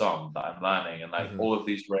proper song that I'm learning, and like all of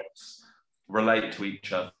these riffs relate to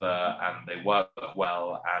each other and they work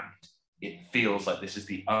well, and it feels like this is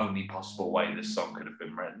the only possible way this song could have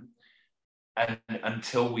been written. And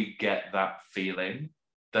until we get that feeling,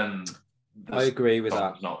 then I agree with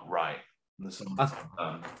that. Not right.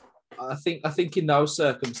 I think in those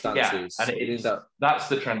circumstances, and that's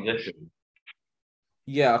the transition.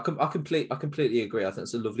 Yeah, I completely agree. I think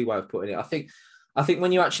it's a lovely way of putting it. I think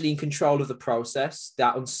when you're actually in control of the process,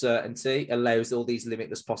 that uncertainty allows all these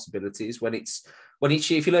limitless possibilities. When it's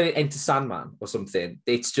if you learn Enter Sandman or something,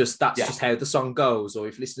 it's just just how the song goes. Or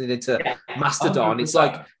if listening into Mastodon, 100%. It's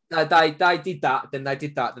like they did that, then they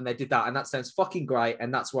did that, then they did that, and that sounds fucking great,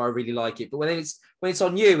 and that's why I really like it. But when it's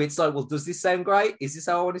on you, it's like, well, does this sound great? Is this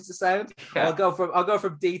how I want it to sound? Yeah. I'll go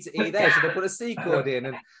from D to E there. Should I put a C chord in?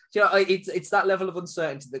 And you know, it's that level of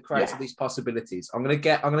uncertainty that creates all these possibilities. I'm gonna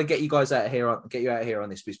get you guys out of here. Get you out of here on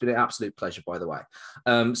this. But it's been an absolute pleasure, by the way.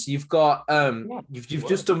 So you've got you've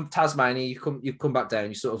just done Tasmania. You've come back down.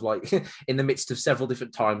 You're sort of like in the midst of several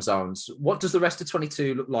different time zones. What does the rest of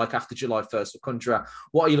 22 look like after July 1st for Conjurer?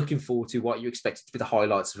 What are you looking forward to? What are you expected to be the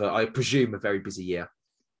highlights of it? I presume a very busy year.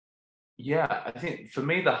 Yeah, I think for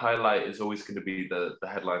me the highlight is always going to be the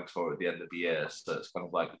headline tour at the end of the year. So it's kind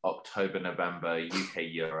of like October, November, UK,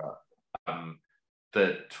 Europe.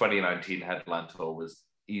 The 2019 headline tour was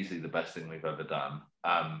easily the best thing we've ever done,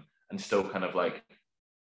 and still kind of like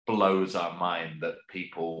blows our mind that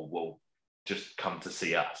people will just come to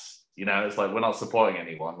see us. You know, it's like we're not supporting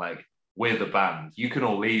anyone. Like, we're the band. You can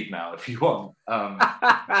all leave now if you want.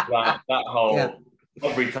 That whole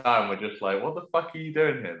every time we're just like, what the fuck are you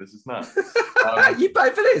doing here? This is nuts. You pay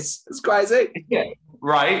for this? It's crazy. Yeah,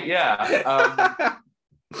 right. Yeah.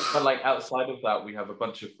 But like outside of that, we have a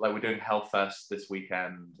bunch of like, we're doing Hellfest this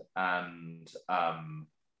weekend and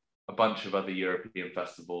a bunch of other European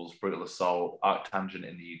festivals, Brutal Assault, Arctangent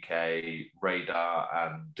in the UK, Radar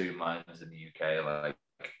and Doom Lines in the UK. Like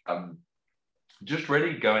just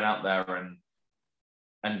really going out there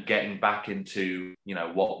and getting back into, you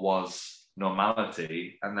know, what was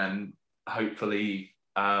normality, and then hopefully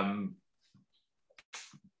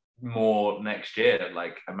more next year,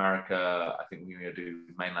 like America. I think we're going to do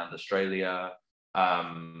mainland Australia,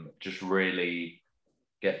 just really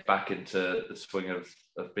get back into the swing of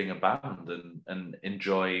being a band and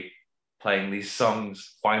enjoy playing these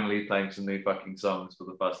songs, finally playing some new fucking songs for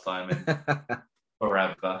the first time in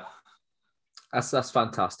forever. That's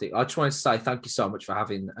fantastic. I just wanted to say thank you so much for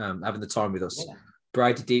having the time with us. Yeah.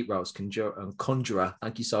 Brady Deep Rose, Conjurer,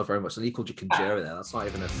 thank you so very much. And he called you Conjurer there. That's not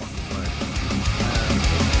even a fucking word.